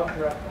kill a job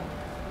directly?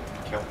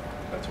 Kill.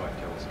 That's why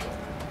kill is kill.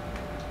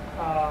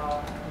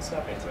 It's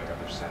It's like a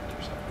percent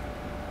or something.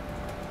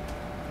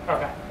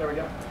 Okay, there we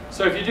go.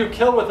 So if you do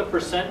kill with a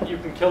percent, you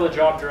can kill a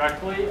job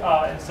directly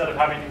instead of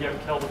having to give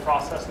kill the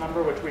process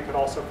number, which we could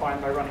also find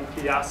by running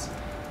PS.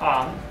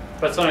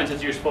 But sometimes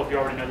it's useful if you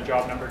already know the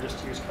job number just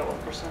to use kill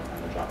with percent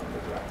and the job number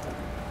directly.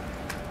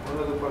 One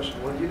other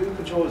question. When you do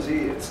ctrl-z,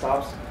 it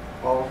stops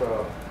all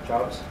the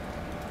jobs?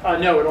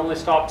 No, it only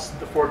stops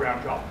the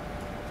foreground job.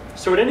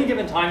 So at any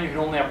given time, you can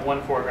only have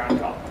one foreground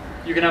job.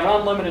 You can have an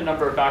unlimited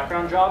number of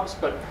background jobs,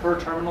 but per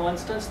terminal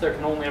instance, there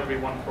can only ever be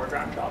one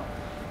foreground job.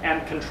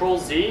 And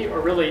ctrl-z, or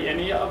really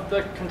any of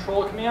the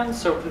control commands,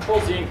 so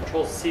ctrl-z and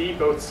ctrl-c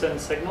both send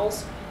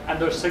signals, and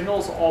those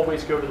signals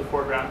always go to the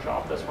foreground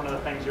job. That's one of the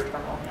things your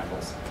terminal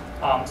handles.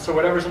 So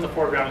whatever's in the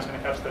foreground is going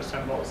to catch those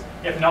symbols.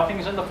 If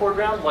nothing's in the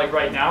foreground, like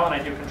right now, and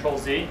I do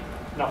ctrl-z,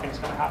 nothing's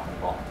going to happen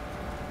at all.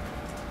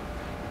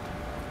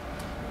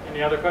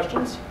 Any other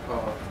questions?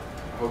 How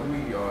do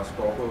we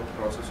stop a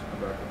process in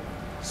the background?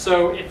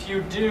 So if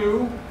you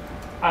do,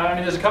 I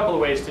mean, there's a couple of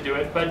ways to do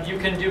it, but you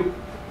can do,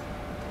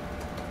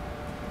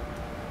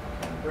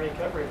 break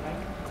everything.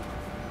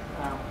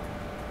 Oh,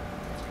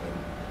 that's good.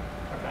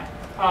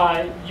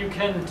 Okay. You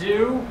can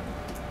do,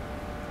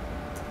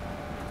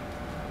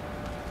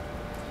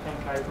 I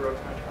think I broke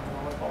my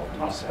terminal with all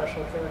top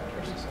special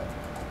characters.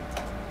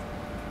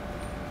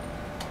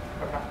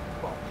 Okay,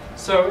 cool.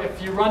 So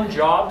if you run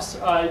jobs,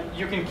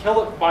 you can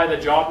kill it by the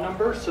job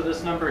number. So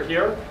this number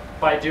here,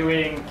 by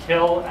doing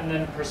kill and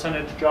then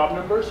percentage job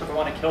number. So if I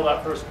want to kill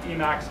that first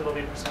Emacs, it'll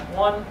be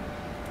 %1.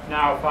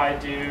 Now if I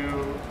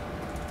do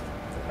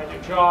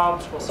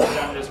jobs, we'll set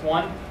down as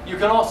 1. You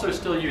can also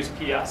still use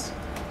PS.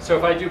 So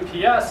if I do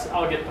PS,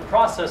 I'll get the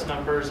process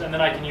numbers, and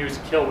then I can use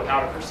kill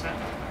without a percent.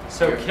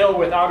 So kill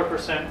without a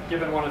percent,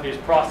 given one of these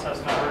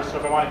process numbers. So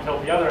if I want to kill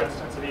the other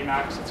instance of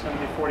Emacs, it's going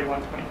to be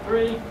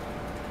 4123.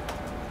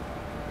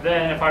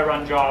 Then if I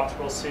run jobs,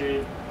 we'll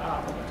see.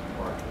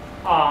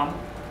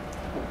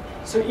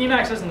 So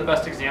Emacs isn't the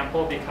best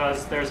example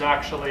because there's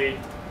actually,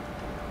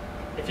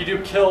 if you do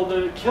kill,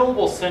 the kill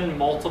will send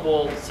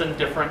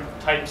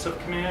different types of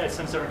command. It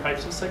sends different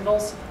types of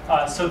signals.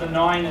 So the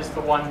 9 is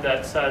the one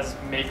that says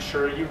make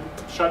sure you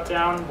shut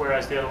down,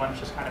 whereas the other one's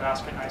just kind of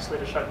asking nicely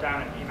to shut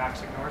down, and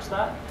Emacs ignores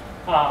that.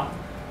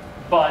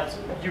 But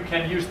you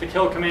can use the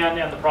kill command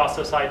and the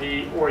process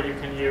ID, or you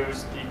can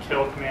use the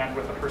kill command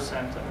with a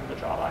percent and then the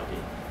job ID.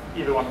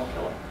 Either one will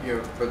kill it.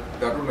 Yeah, but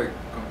that would like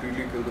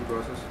completely kill the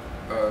process.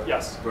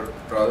 Yes. But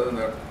rather than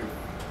that,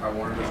 if I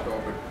wanted to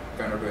stop it,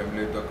 kind of to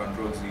emulate the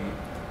ctrl-z.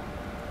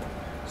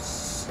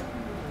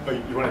 But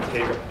you want to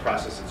take a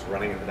process that's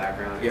running in the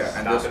background Yeah,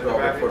 and stop just it in the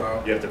stop it for background?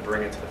 now. You have to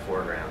bring it to the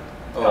foreground.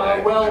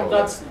 Well,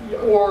 that's,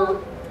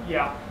 or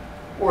the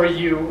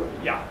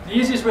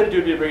easiest way to do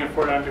it would be to bring it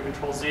forward under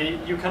Control-Z.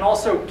 You can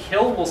also,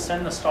 kill will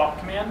send the stop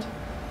command.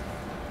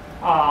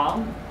 I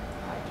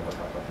have to look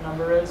up what the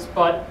number is,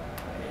 but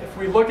if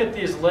we look at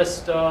these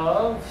list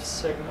of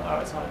signal, oh,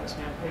 it's not in this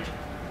man page.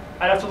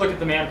 I'd have to look at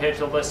the man page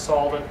that lists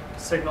all the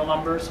signal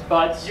numbers,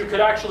 but you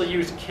could actually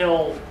use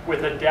kill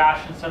with a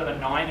dash instead of a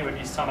 9. It would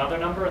be some other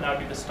number, and that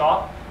would be the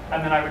stop.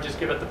 And then I would just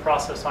give it the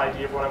process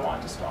ID of what I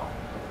want to stop.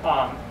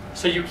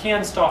 So you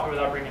can stop it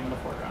without bringing it in the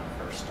foreground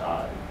first.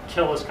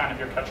 Kill is kind of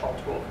your catch-all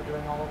tool for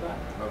doing all of that.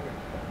 Okay.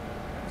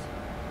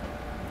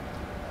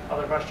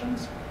 Other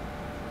questions?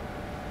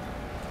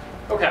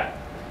 Okay.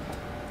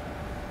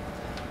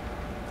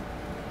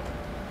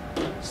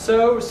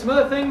 So some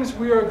other things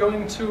we are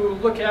going to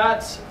look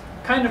at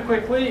kind of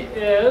quickly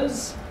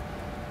is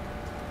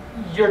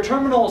your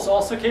terminal is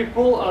also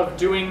capable of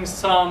doing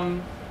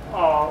some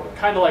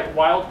kind of like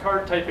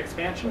wildcard type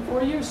expansion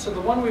for you. So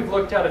the one we've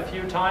looked at a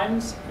few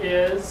times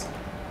is,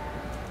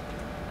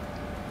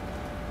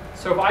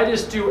 so if I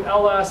just do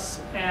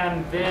ls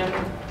and then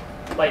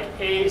like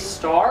a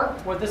star,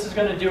 what this is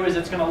going to do is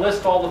it's going to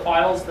list all the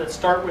files that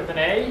start with an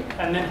A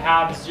and then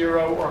have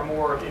 0 or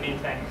more of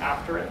anything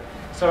after it.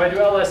 So if I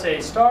do ls a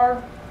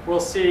star,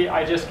 we'll see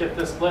I just get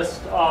this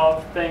list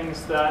of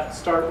things that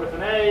start with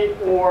an A,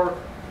 or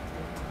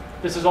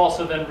this is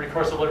also then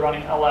recursively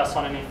running ls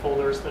on any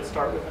folders that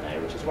start with an A,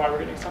 which is why we're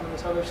getting some of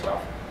this other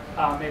stuff.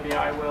 Maybe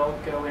I will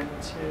go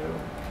into,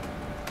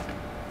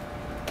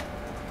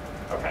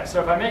 okay, so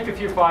if I make a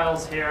few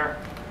files here,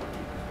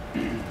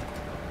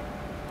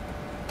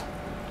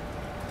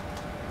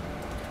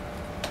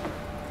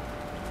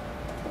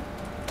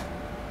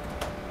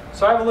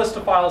 so I have a list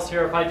of files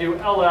here. If I do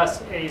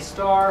ls a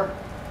star,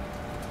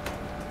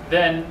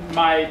 then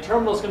my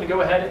terminal is going to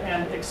go ahead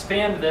and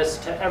expand this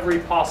to every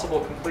possible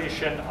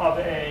completion of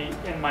A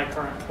in my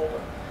current folder.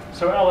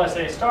 So ls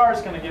a star is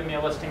going to give me a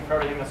listing for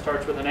everything that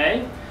starts with an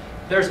A.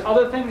 There's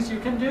other things you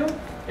can do.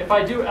 If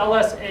I do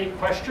ls a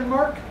question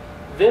mark,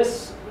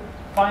 this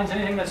finds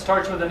anything that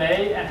starts with an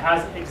A and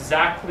has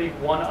exactly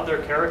one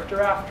other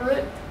character after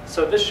it.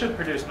 So this should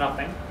produce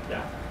nothing,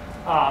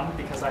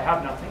 because I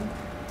have nothing.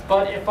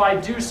 But if I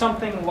do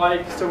something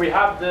like, so we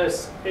have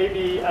this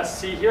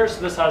ABSC here, so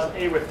this has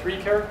A with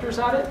 3 characters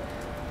at it.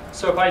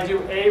 So if I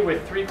do A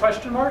with 3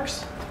 question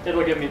marks,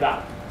 it'll give me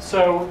that.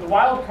 So the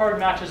wildcard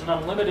matches an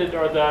unlimited,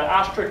 or the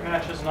asterisk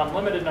matches an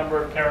unlimited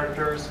number of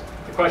characters.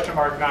 The question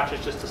mark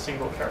matches just a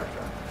single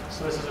character.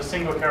 So this is a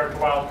single character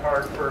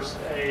wildcard versus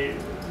a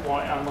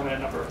unlimited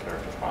number of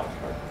characters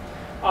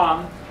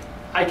wildcard.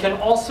 I can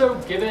also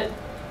give it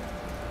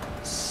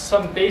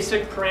some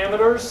basic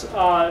parameters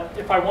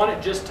if I want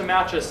it just to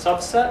match a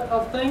subset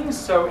of things.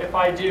 So if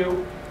I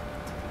do,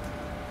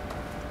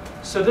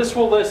 so this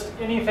will list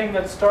anything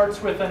that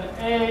starts with an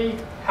A,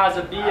 has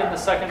a B in the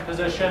second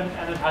position,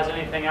 and it has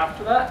anything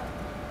after that.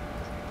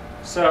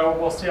 So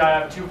we'll see I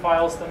have 2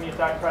 files that meet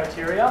that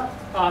criteria.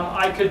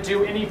 I could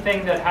do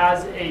anything that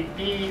has a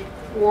B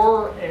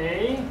or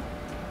A.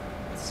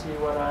 Let's see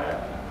what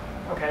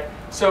okay.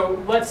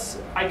 So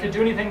I could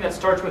do anything that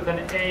starts with an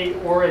A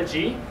or a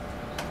G.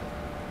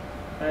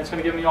 And it's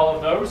going to give me all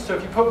of those. So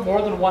if you put more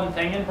than one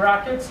thing in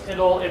brackets, it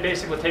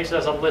basically takes it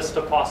as a list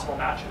of possible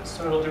matches.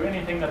 So it'll do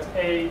anything that's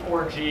A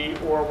or G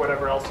or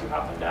whatever else you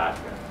happen to add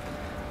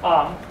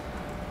here.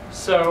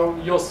 So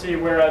you'll see,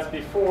 whereas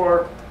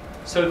before,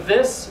 so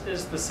this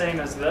is the same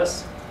as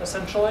this,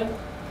 essentially.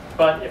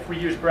 But if we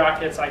use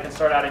brackets, I can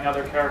start adding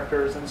other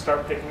characters and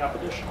start picking up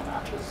additional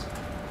matches.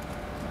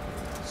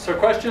 So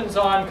questions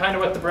on kind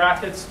of what the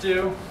brackets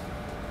do,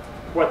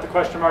 what the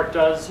question mark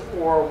does,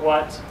 or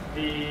what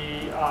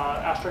the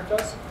asterisk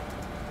does.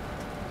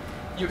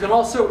 You can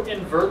also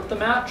invert the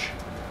match.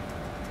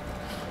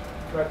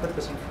 Do I put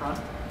this in front?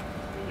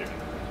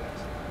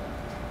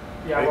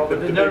 Yeah, well,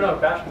 no,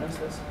 Bash knows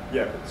this.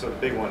 Yeah, so the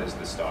big one is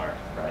the star.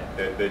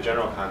 Right. The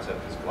general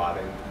concept is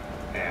blobbing,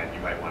 and you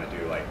might want to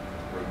do like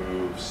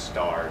remove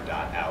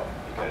star.out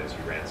because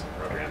you ran some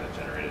program that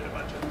generated a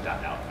bunch of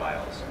 .out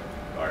files,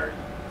 or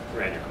you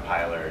ran your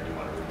compiler and you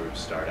want to remove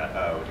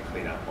star.o to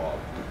clean up all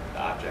the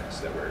objects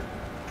that were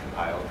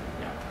compiled.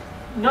 Yeah.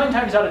 9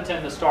 times out of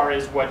 10, the star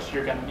is what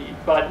you're going to need,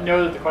 but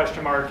know that the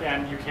question mark,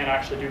 and you can't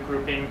actually do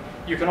grouping.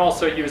 You can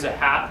also use a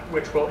hat,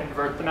 which will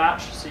invert the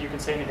match, so you can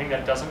say anything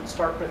that doesn't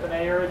start with an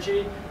A or a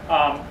G.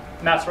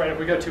 Matt's right, if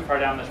we go too far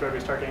down this road, we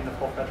start getting the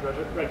full-fledged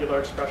regular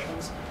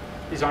expressions.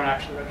 These aren't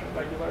actually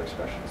regular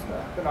expressions,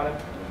 though. They're not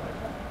implemented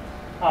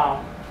like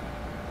that.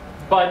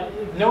 But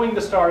knowing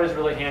the star is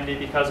really handy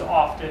because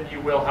often you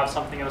will have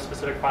something of a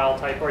specific file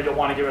type, or you'll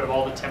want to get rid of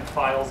all the temp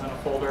files in a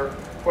folder,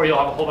 or you'll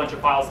have a whole bunch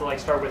of files that like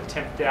start with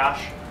temp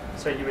dash.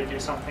 So you would do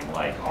something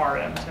like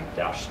rm temp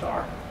dash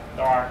star.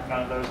 There are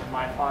none of those in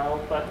my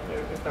file, but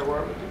if there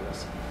were, it would do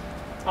this.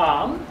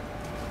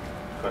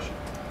 Question?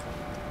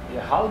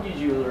 Yeah, how did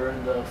you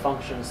learn the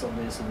functions of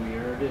these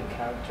weird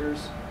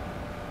characters?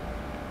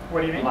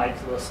 What do you mean? Like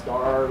the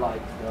star,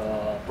 like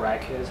the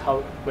brackets.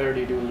 Where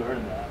did you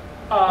learn that?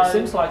 It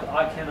seems like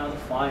I cannot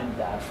find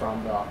that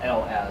from the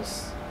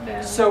ls.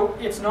 Then. So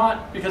it's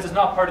not, because it's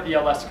not part of the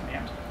ls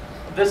command.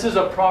 This is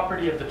a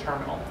property of the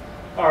terminal,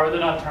 or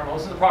not terminal,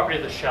 this is a property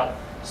of the shell.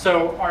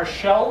 So our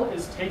shell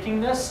is taking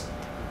this,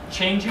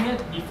 changing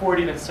it before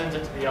it even sends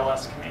it to the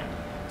ls command.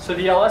 So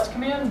the ls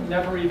command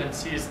never even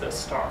sees this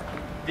star.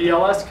 The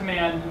ls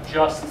command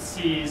just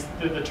sees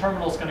the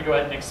terminal is going to go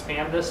ahead and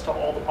expand this to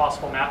all the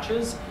possible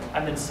matches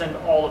and then send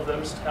all of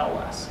those to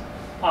ls.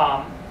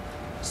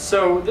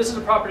 So this is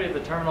a property of the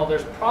terminal.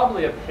 There's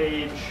probably a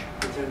page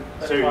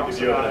that So talks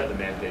if you open about up it. the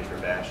man page for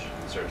bash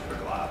and search for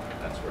glob,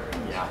 that's where it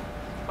is. Yeah.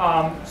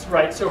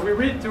 Right, so if we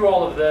read through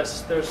all of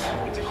this, there's...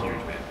 It's a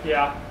huge man.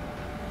 Yeah.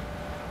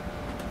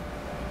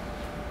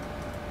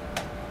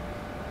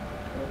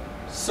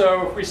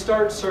 So if we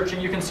start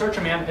searching, you can search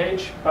a man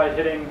page by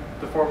hitting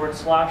the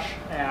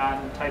 /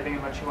 and typing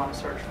in what you want to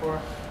search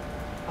for.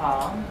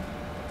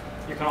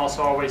 You can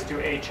also always do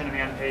H in a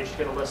man page to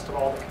get a list of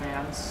all the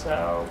commands.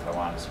 So if I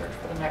want to search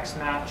for the next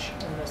match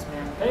in this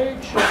man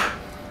page,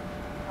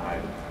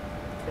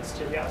 it's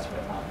to, yeah, that's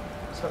what I found.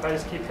 So if I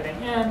just keep hitting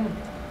in,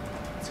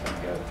 it's going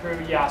to go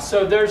through. Yeah,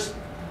 so there's,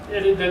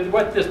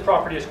 what this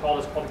property is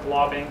called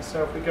globbing.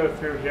 So if we go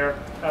through here,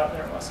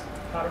 there it was,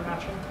 pattern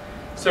matching.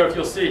 So if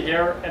you'll see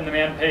here in the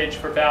man page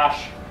for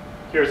bash,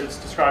 here's it's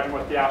describing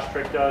what the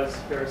asterisk does,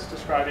 here's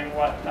describing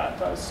what that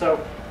does.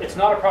 So it's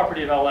not a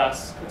property of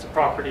ls, it's a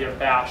property of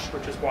bash,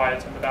 which is why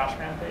it's in the bash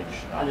man page.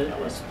 And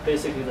it's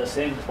basically the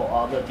same for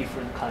all the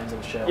different kinds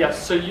of shells.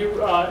 Yes, so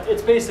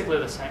it's basically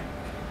the same.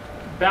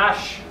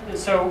 Bash,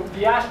 so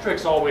the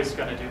asterisk's always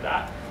going to do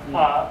that.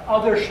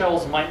 Other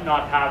shells might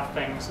not have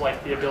things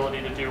like the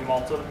ability to do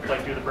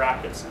do the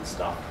brackets and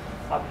stuff.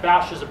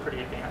 Bash is a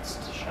pretty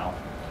advanced shell.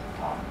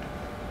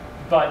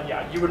 But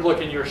yeah, you would look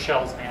in your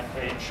shell's man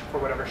page for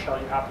whatever shell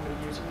you happen to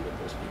be using to get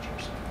those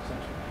features.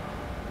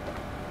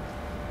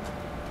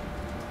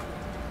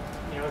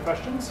 Any other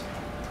questions?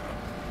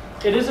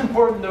 It is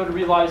important, though, to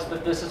realize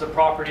that this is a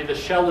property. The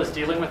shell is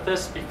dealing with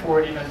this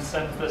before it even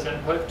sends this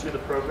input to the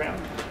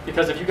program.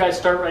 Because if you guys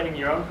start writing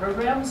your own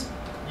programs,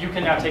 you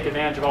can now take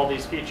advantage of all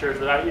these features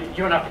without you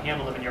don't have to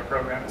handle them in your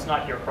program. It's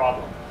not your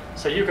problem.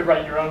 So you could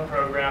write your own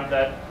program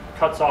that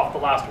cuts off the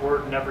last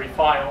word in every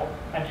file,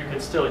 and you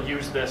could still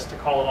use this to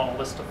call it on a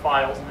list of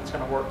files, and it's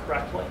going to work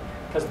correctly.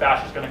 Because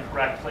bash is going to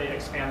correctly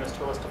expand this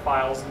to a list of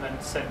files and then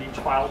send each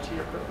file to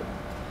your program.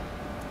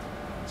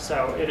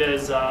 So it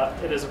is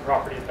a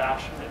property of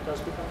bash, and it does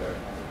become very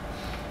handy.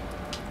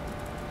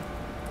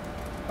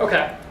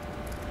 Okay.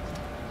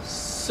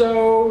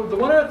 So the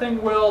one other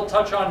thing we'll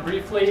touch on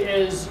briefly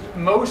is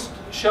most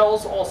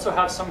shells also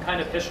have some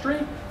kind of history.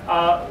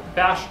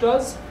 Bash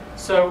does.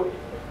 So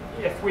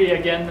if we,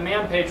 again, the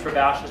man page for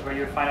bash is where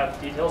you would find out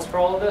the details for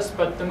all of this,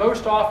 but the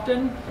most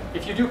often,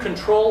 if you do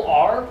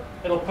ctrl-r,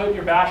 it'll put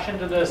your bash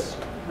into this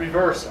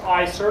reverse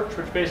I search,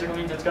 which basically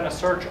means it's going to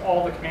search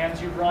all the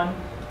commands you've run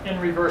in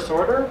reverse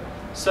order.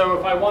 So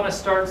if I want to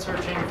start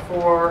searching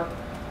for,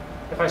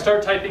 if I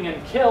start typing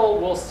in kill,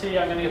 we'll see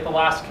I'm going to get the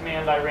last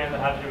command I ran that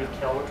had to do with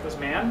kill, which was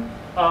man.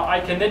 I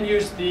can then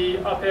use the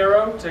up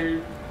arrow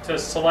to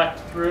select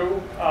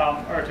through,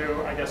 or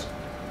to, I guess,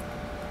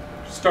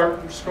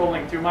 start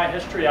scrolling through my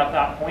history at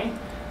that point.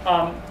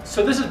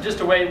 So this is just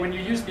a way, when you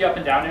use the up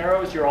and down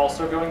arrows, you're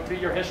also going through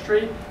your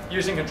history.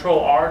 Using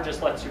Control-R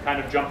just lets you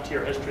kind of jump to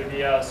your history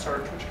via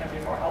search, which can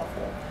be more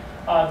helpful.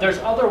 There's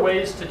other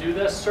ways to do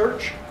this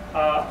search.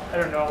 I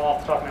don't know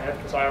off the top of my head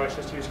because I always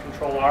just use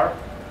Control-R,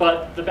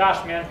 but the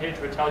bash man page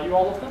would tell you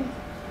all of them.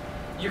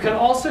 You can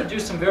also do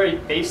some very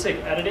basic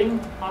editing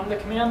on the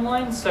command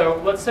line.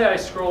 So let's say I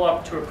scroll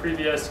up to a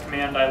previous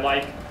command I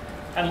like,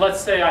 and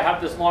let's say I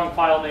have this long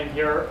file name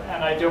here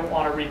and I don't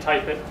want to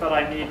retype it, but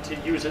I need to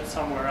use it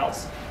somewhere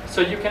else.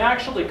 So you can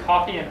actually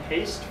copy and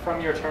paste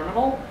from your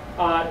terminal.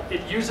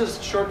 It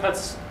uses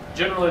shortcuts,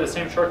 generally the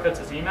same shortcuts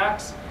as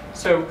Emacs.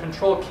 So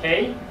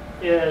Control-K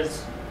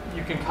is,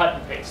 you can cut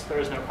and paste, there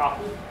is no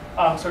copy.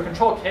 So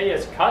Control-K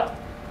is cut,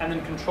 and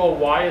then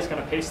Control-Y is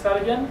going to paste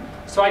that again.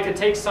 So I could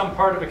take some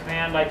part of a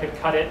command, I could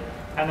cut it,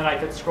 and then I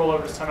could scroll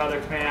over to some other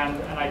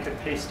command, and I could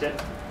paste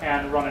it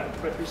and run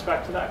it with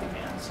respect to that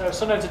command. So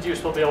sometimes it's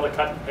useful to be able to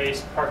cut and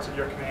paste parts of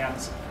your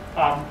commands.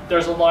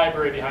 There's a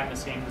library behind the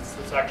scenes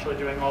that's actually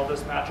doing all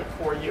this magic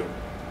for you.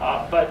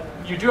 But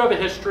you do have a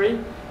history.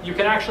 You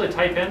can actually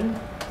type in,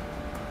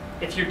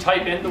 if you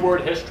type in the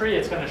word history,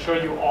 it's going to show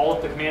you all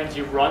of the commands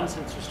you've run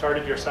since you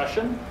started your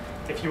session.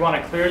 If you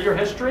want to clear your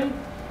history,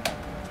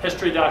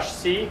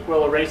 history-c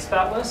will erase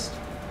that list.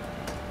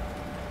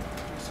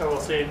 So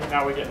we'll see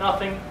now we get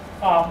nothing.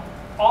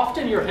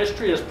 Often your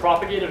history is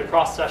propagated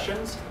across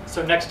sessions.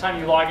 So next time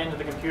you log into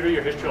the computer,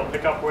 your history will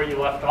pick up where you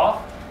left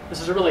off.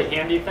 This is a really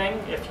handy thing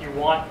if you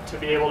want to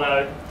be able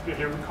to, if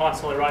you're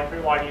constantly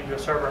logging into a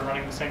server and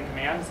running the same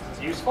commands, this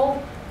is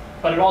useful.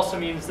 But it also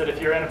means that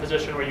if you're in a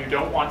position where you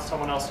don't want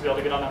someone else to be able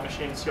to get on that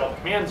machine and see all the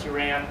commands you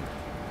ran,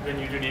 then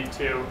you do need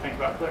to think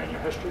about clearing your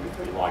history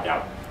before you log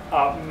out.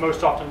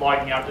 Most often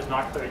logging out does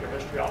not clear your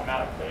history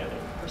automatically and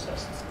it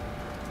persists.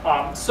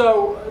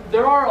 So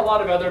there are a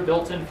lot of other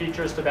built-in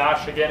features to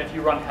bash. Again, if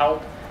you run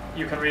help,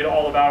 you can read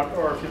all about,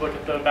 or if you look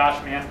at the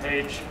bash man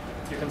page,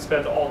 you can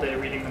spend all day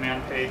reading the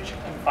man page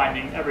and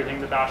finding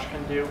everything the bash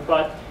can do.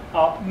 But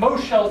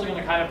most shells are going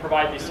to kind of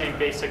provide these same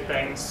basic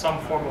things,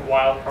 some form of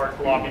wildcard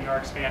logging or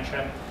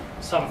expansion,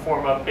 some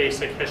form of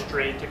basic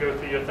history to go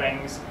through your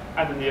things,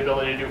 and then the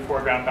ability to do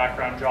foreground,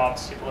 background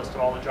jobs, keep a list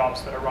of all the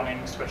jobs that are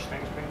running, switch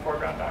things between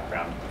foreground,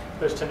 background.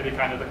 Those tend to be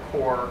kind of the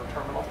core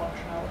terminal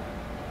functionality.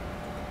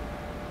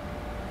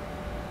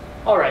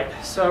 All right,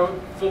 so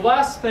the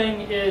last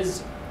thing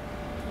is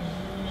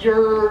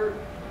your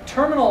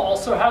terminal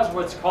also has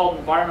what's called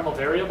environmental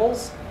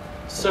variables.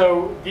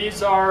 So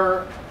these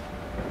are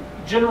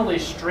generally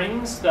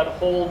strings that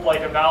hold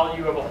like a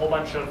value of a whole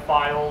bunch of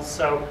files.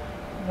 So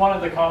one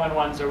of the common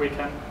ones, or we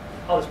can,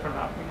 I'll just print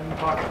them out, we can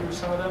talk through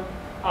some of them.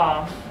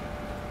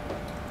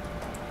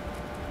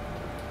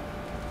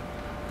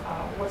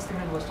 What's the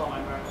main list on my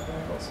environmental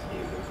variables?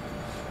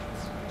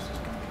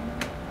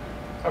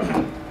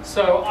 Okay,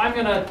 so I'm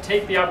going to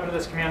take the output of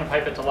this command and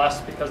pipe it to less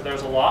because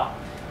there's a lot.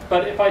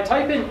 But if I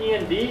type in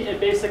env, it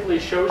basically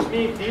shows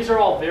me these are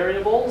all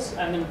variables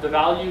and then the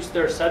values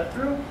they're set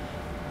through.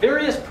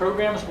 Various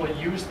programs will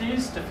use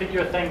these to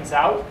figure things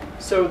out.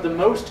 So the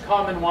most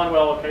common one,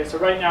 well, okay, so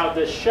right now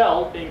this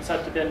shell being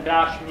set to bin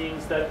bash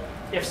means that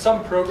if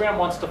some program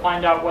wants to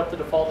find out what the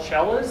default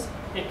shell is,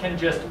 it can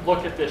just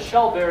look at this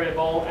shell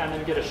variable and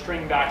then get a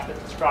string back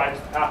that describes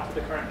the path to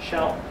the current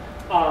shell.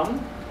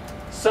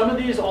 Some of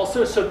these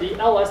also, so the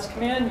ls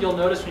command, you'll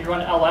notice when you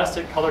run ls,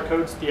 it color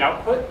codes the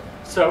output.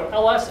 So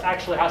ls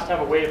actually has to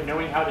have a way of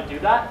knowing how to do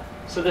that.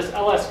 So this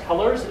ls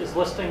colors is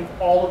listing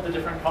all of the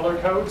different color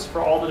codes for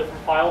all the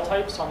different file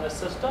types on this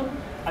system.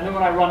 And then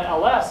when I run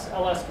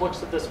ls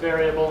looks at this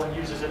variable and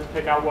uses it to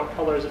pick out what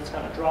colors it's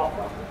going to draw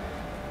from.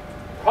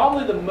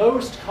 Probably the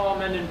most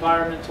common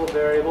environmental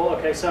variable,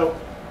 okay, so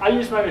I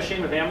use my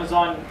machine with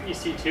Amazon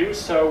EC2,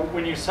 so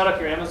when you set up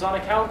your Amazon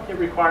account, it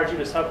requires you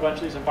to set up a bunch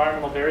of these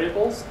environmental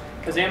variables,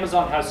 because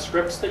Amazon has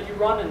scripts that you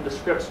run, and the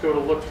scripts go to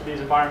look for these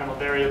environmental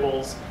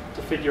variables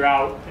to figure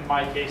out, in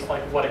my case,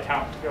 like what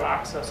account to go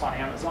access on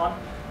Amazon,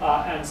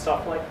 and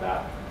stuff like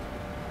that.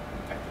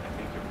 I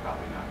think you're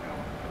probably not going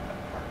to put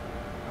that part.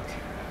 Okay.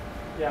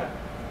 Yeah.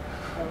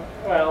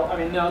 Well, I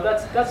mean, no,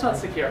 that's not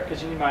secure,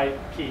 because you need my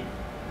key.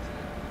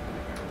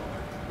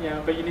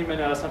 Yeah, but you need my,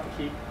 no, that's not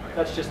the key.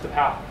 That's just the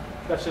path.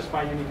 That's just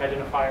my unique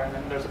identifier, and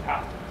then there's a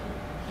path.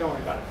 Don't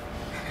worry about it.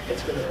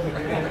 It's good.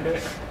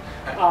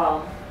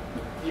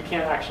 You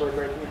can't actually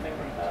break anything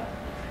like that.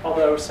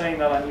 Although saying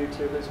that on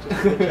YouTube is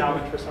just a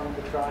challenge for someone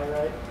to try,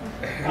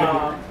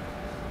 right?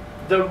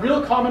 The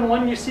real common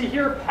one you see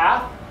here,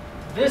 path,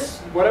 this,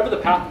 whatever the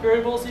path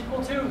variable is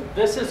equal to,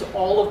 this is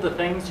all of the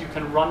things you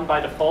can run by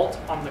default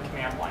on the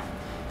command line.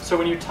 So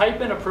when you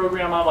type in a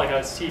program out like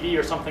a CD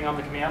or something on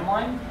the command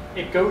line,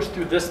 it goes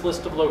through this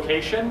list of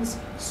locations,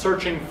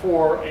 searching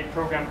for a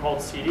program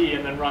called CD,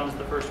 and then runs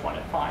the first one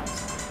it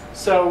finds.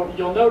 So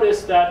you'll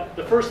notice that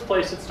the first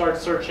place it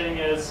starts searching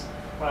is,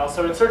 well,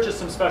 so it searches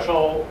some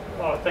special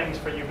things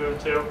for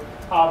Ubuntu,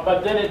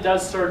 but then it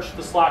does search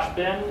the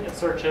 /bin, it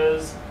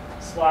searches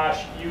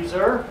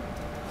 /user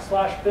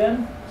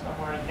 /bin,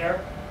 somewhere in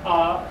here.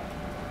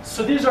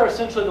 So these are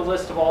essentially the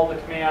list of all the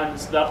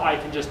commands that I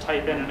can just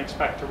type in and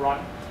expect to run.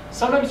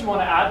 Sometimes you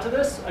want to add to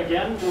this.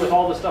 Again, with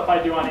all the stuff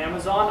I do on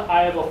Amazon,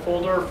 I have a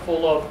folder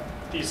full of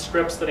these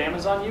scripts that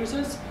Amazon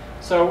uses.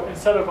 So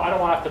instead of, I don't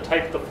want to have to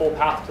type the full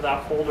path to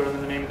that folder and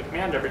then the name of the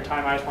command every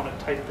time, I just want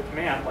to type the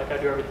command like I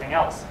do everything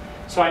else.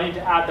 So I need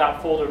to add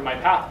that folder to my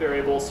path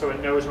variable so it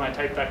knows when I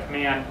type that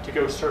command to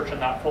go search in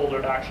that folder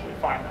to actually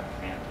find that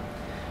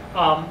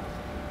command.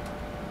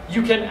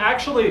 You can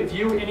actually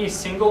view any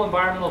single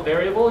environmental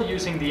variable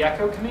using the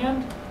echo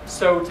command.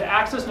 So to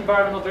access an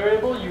environmental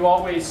variable, you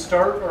always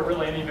start, or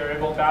really any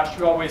variable in Bash,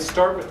 you always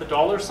start with the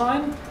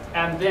 $,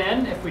 and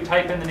then if we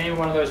type in the name of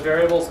one of those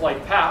variables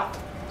like path,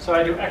 so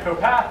I do echo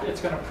path,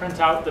 it's going to print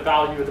out the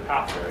value of the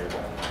path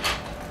variable.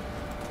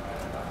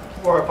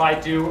 Or if I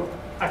do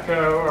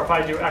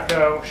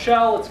echo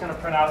shell, it's going to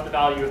print out the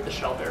value of the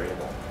shell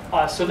variable.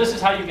 So this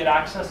is how you get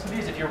access to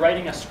these. If you're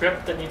writing a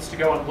script that needs to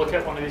go and look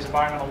at one of these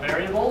environmental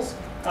variables,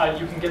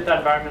 you can get that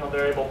environmental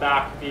variable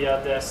back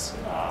via this.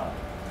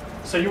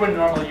 So you wouldn't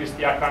normally use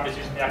the echo, I'm just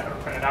using the echo to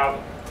print it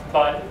out,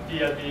 but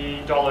via the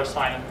 $and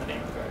the name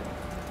of the variable.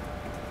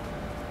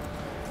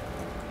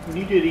 When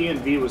you did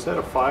env, was that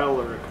a file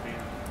or a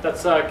command?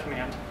 That's a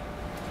command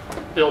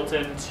built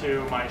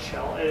into my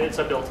shell. It's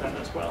a built-in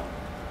as well.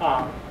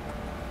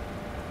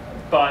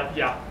 But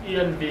yeah,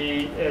 env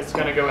is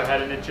going to go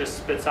ahead and it just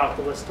spits out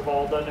the list of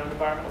all the known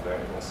environmental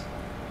variables.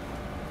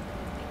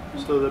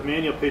 So the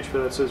manual page for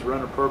that says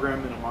run a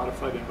program in a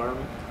modified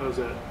environment. How is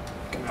that?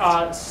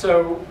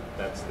 So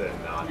that's the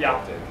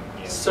non-built-in.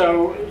 Yeah.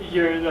 So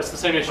that's the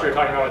same issue we were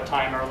talking about with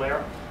time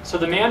earlier. So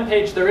the man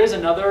page, there is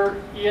another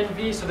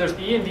env. So there's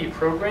the env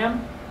program,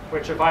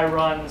 which if I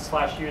run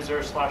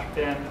 /user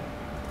 /bin,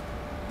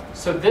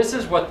 so this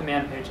is what the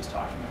man page is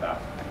talking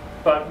about.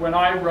 But when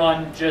I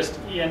run just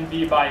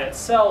env by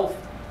itself,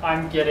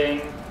 I'm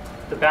getting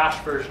the bash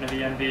version of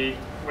env,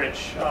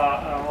 which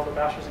all the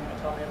bash isn't going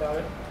to tell me about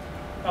it.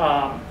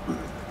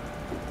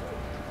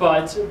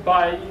 But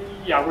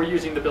we're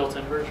using the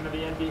built-in version of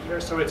env here,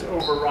 so it's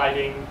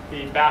overriding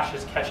the bash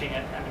is catching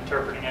it and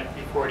interpreting it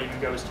before it even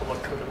goes to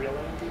look for the real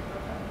env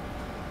program.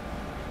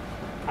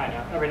 I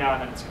know, every now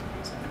and then it's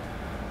confusing.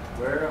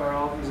 Where are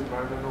all these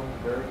environmental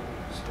variables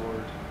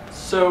stored?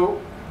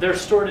 So they're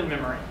stored in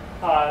memory.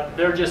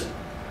 They're just,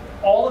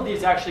 all of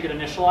these actually get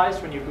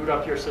initialized when you boot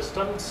up your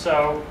system.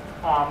 So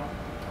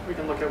we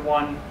can look at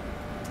one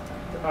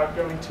without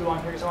going too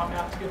long here because I want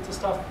Matt to get to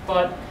stuff.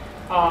 But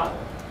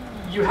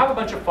you have a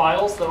bunch of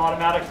files that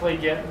automatically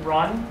get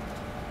run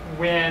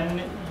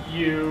when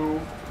you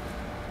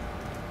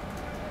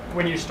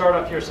start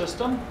up your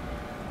system.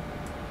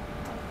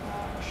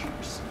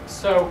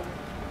 So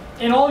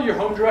in all your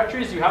home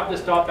directories, you have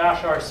this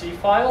 .bashrc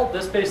file.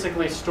 This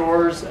basically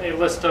stores a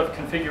list of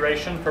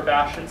configuration for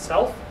Bash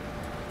itself.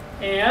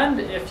 And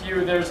if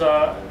there's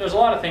a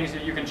lot of things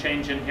that you can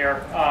change in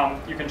here.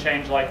 You can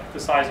change like the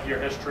size of your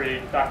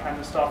history, that kind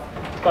of stuff.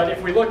 But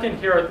if we look in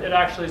here, it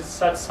actually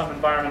sets some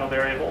environmental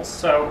variables.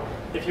 So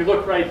if you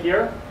look right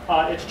here,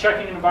 it's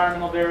checking an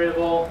environmental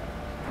variable.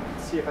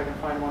 Let's see if I can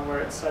find one where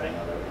it's setting.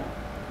 Oh, there we go.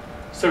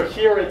 So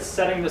here it's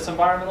setting this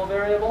environmental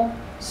variable.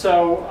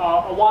 So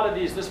a lot of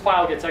these, this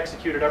file gets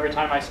executed every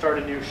time I start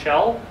a new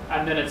shell,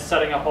 and then it's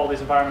setting up all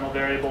these environmental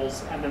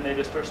variables, and then they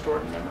just are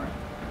stored in memory.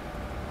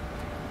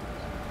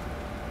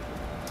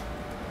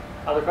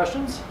 Other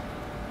questions?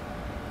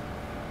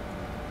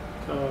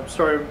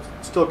 Sorry, I'm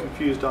still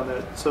confused on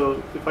that.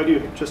 So if I do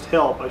just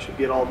help, I should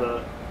get all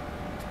the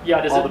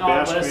does all it the not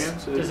bash list?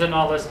 commands? Does it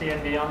not list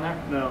env on there?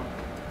 No.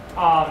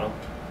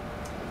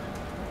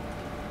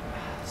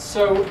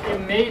 So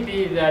it may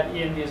be that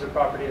env is a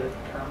property of the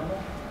terminal.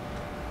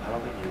 I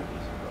don't think env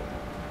is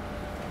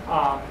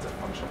built-in. It's a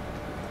function.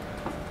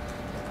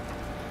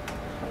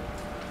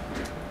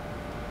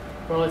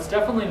 Well, it's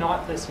definitely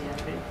not this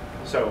env.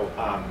 So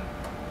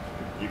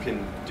you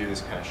can do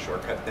this kind of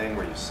shortcut thing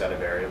where you set a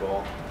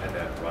variable and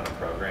then run a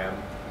program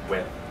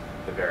with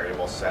the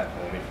variable set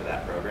only for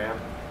that program.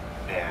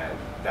 And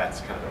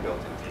that's kind of a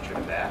built-in feature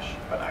of Bash,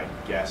 but I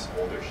guess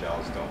older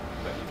shells don't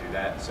let you do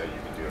that. So you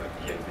can do an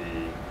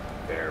env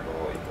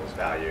variable equals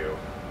value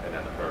and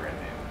then the program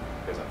name.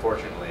 Because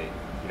unfortunately,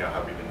 you know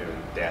how we've been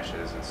doing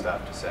dashes and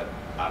stuff to set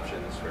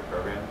options for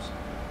programs.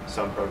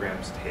 Some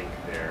programs take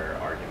their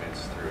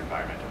arguments through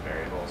environmental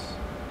variables.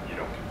 You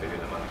don't configure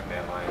them on the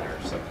command line,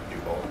 or some do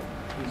both.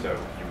 So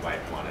you might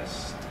want to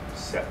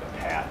set the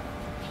path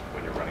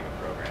when you're running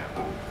a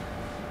program.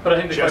 But I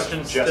think the just,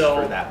 question's just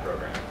still, for that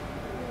program.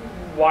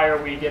 why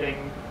are we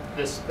getting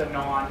the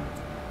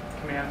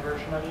non-command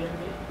version of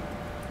ENV?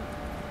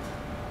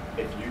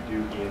 If you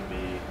do ENV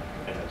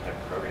in a type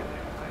of programming,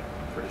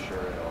 I'm pretty sure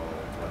it'll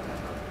run that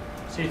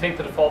program. So you think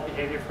the default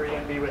behavior for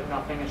ENV with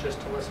nothing is just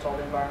to list all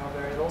the environmental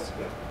variables?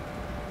 Yeah.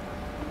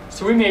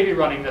 So we may be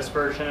running this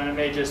version, and it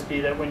may just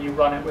be that when you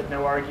run it with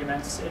no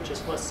arguments, it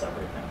just lists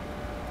everything.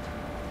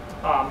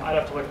 I'd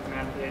have to look at the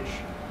man page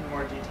in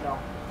more detail.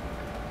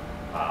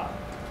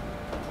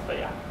 But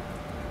yeah.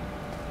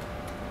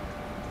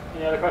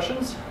 Any other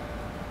questions?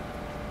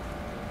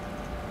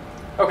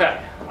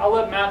 Okay, I'll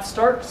let Matt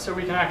start so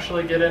we can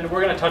actually get in.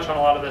 We're going to touch on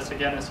a lot of this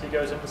again as he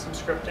goes into some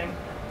scripting.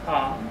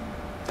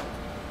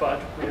 But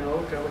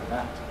we'll go with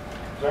that.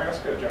 Can I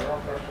ask a general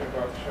question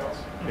about shells?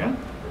 Yeah.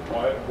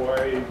 Why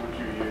would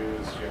you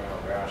use,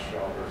 bash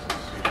shell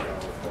versus C shell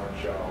or corn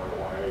shell, or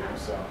why do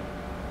some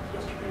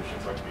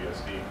distributions like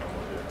BSD come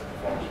with a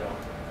default shell?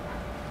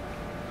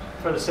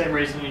 For the same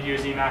reason you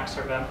use Emacs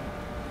or Vim.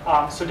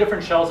 So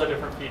different shells have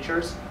different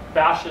features.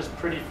 Bash is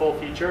pretty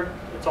full-featured.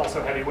 It's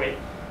also heavyweight.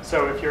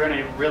 So if you're in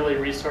a really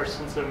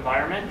resource-sensitive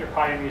environment, you're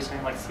probably going to use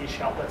something like C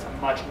shell. That's a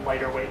much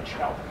lighter weight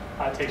shell.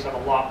 It takes up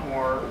a lot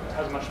more,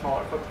 has a much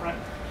smaller footprint.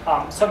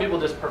 Some people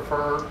just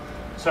prefer,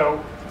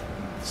 so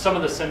some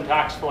of the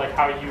syntax for like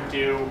how you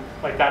do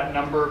like that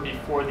number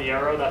before the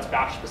arrow, that's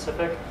bash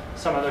specific.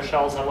 Some other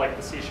shells have like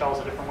the C shell is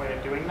a different way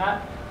of doing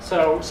that.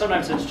 So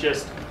sometimes it's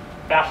just,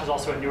 bash is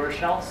also a newer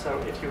shell. So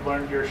if you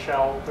learned your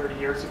shell 30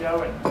 years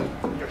ago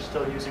and you're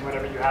still using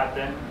whatever you had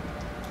then,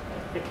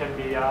 it can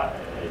be,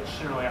 it's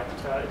generally up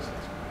to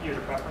user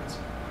preference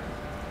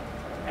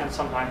and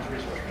sometimes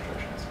resource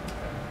restrictions.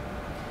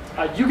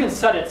 You can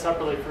set it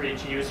separately for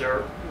each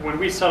user. When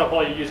we set up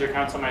all your user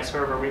accounts on my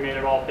server, we made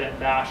it all bin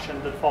bash,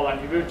 and the default on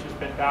Ubuntu is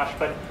bin bash.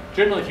 But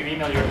generally, if you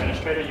email your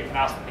administrator, you can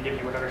ask them to give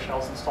you whatever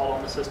shell's installed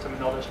on the system,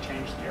 and they'll just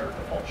change your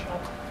default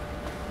shell.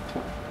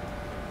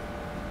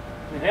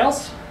 Anything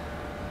else?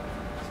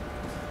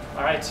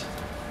 All right.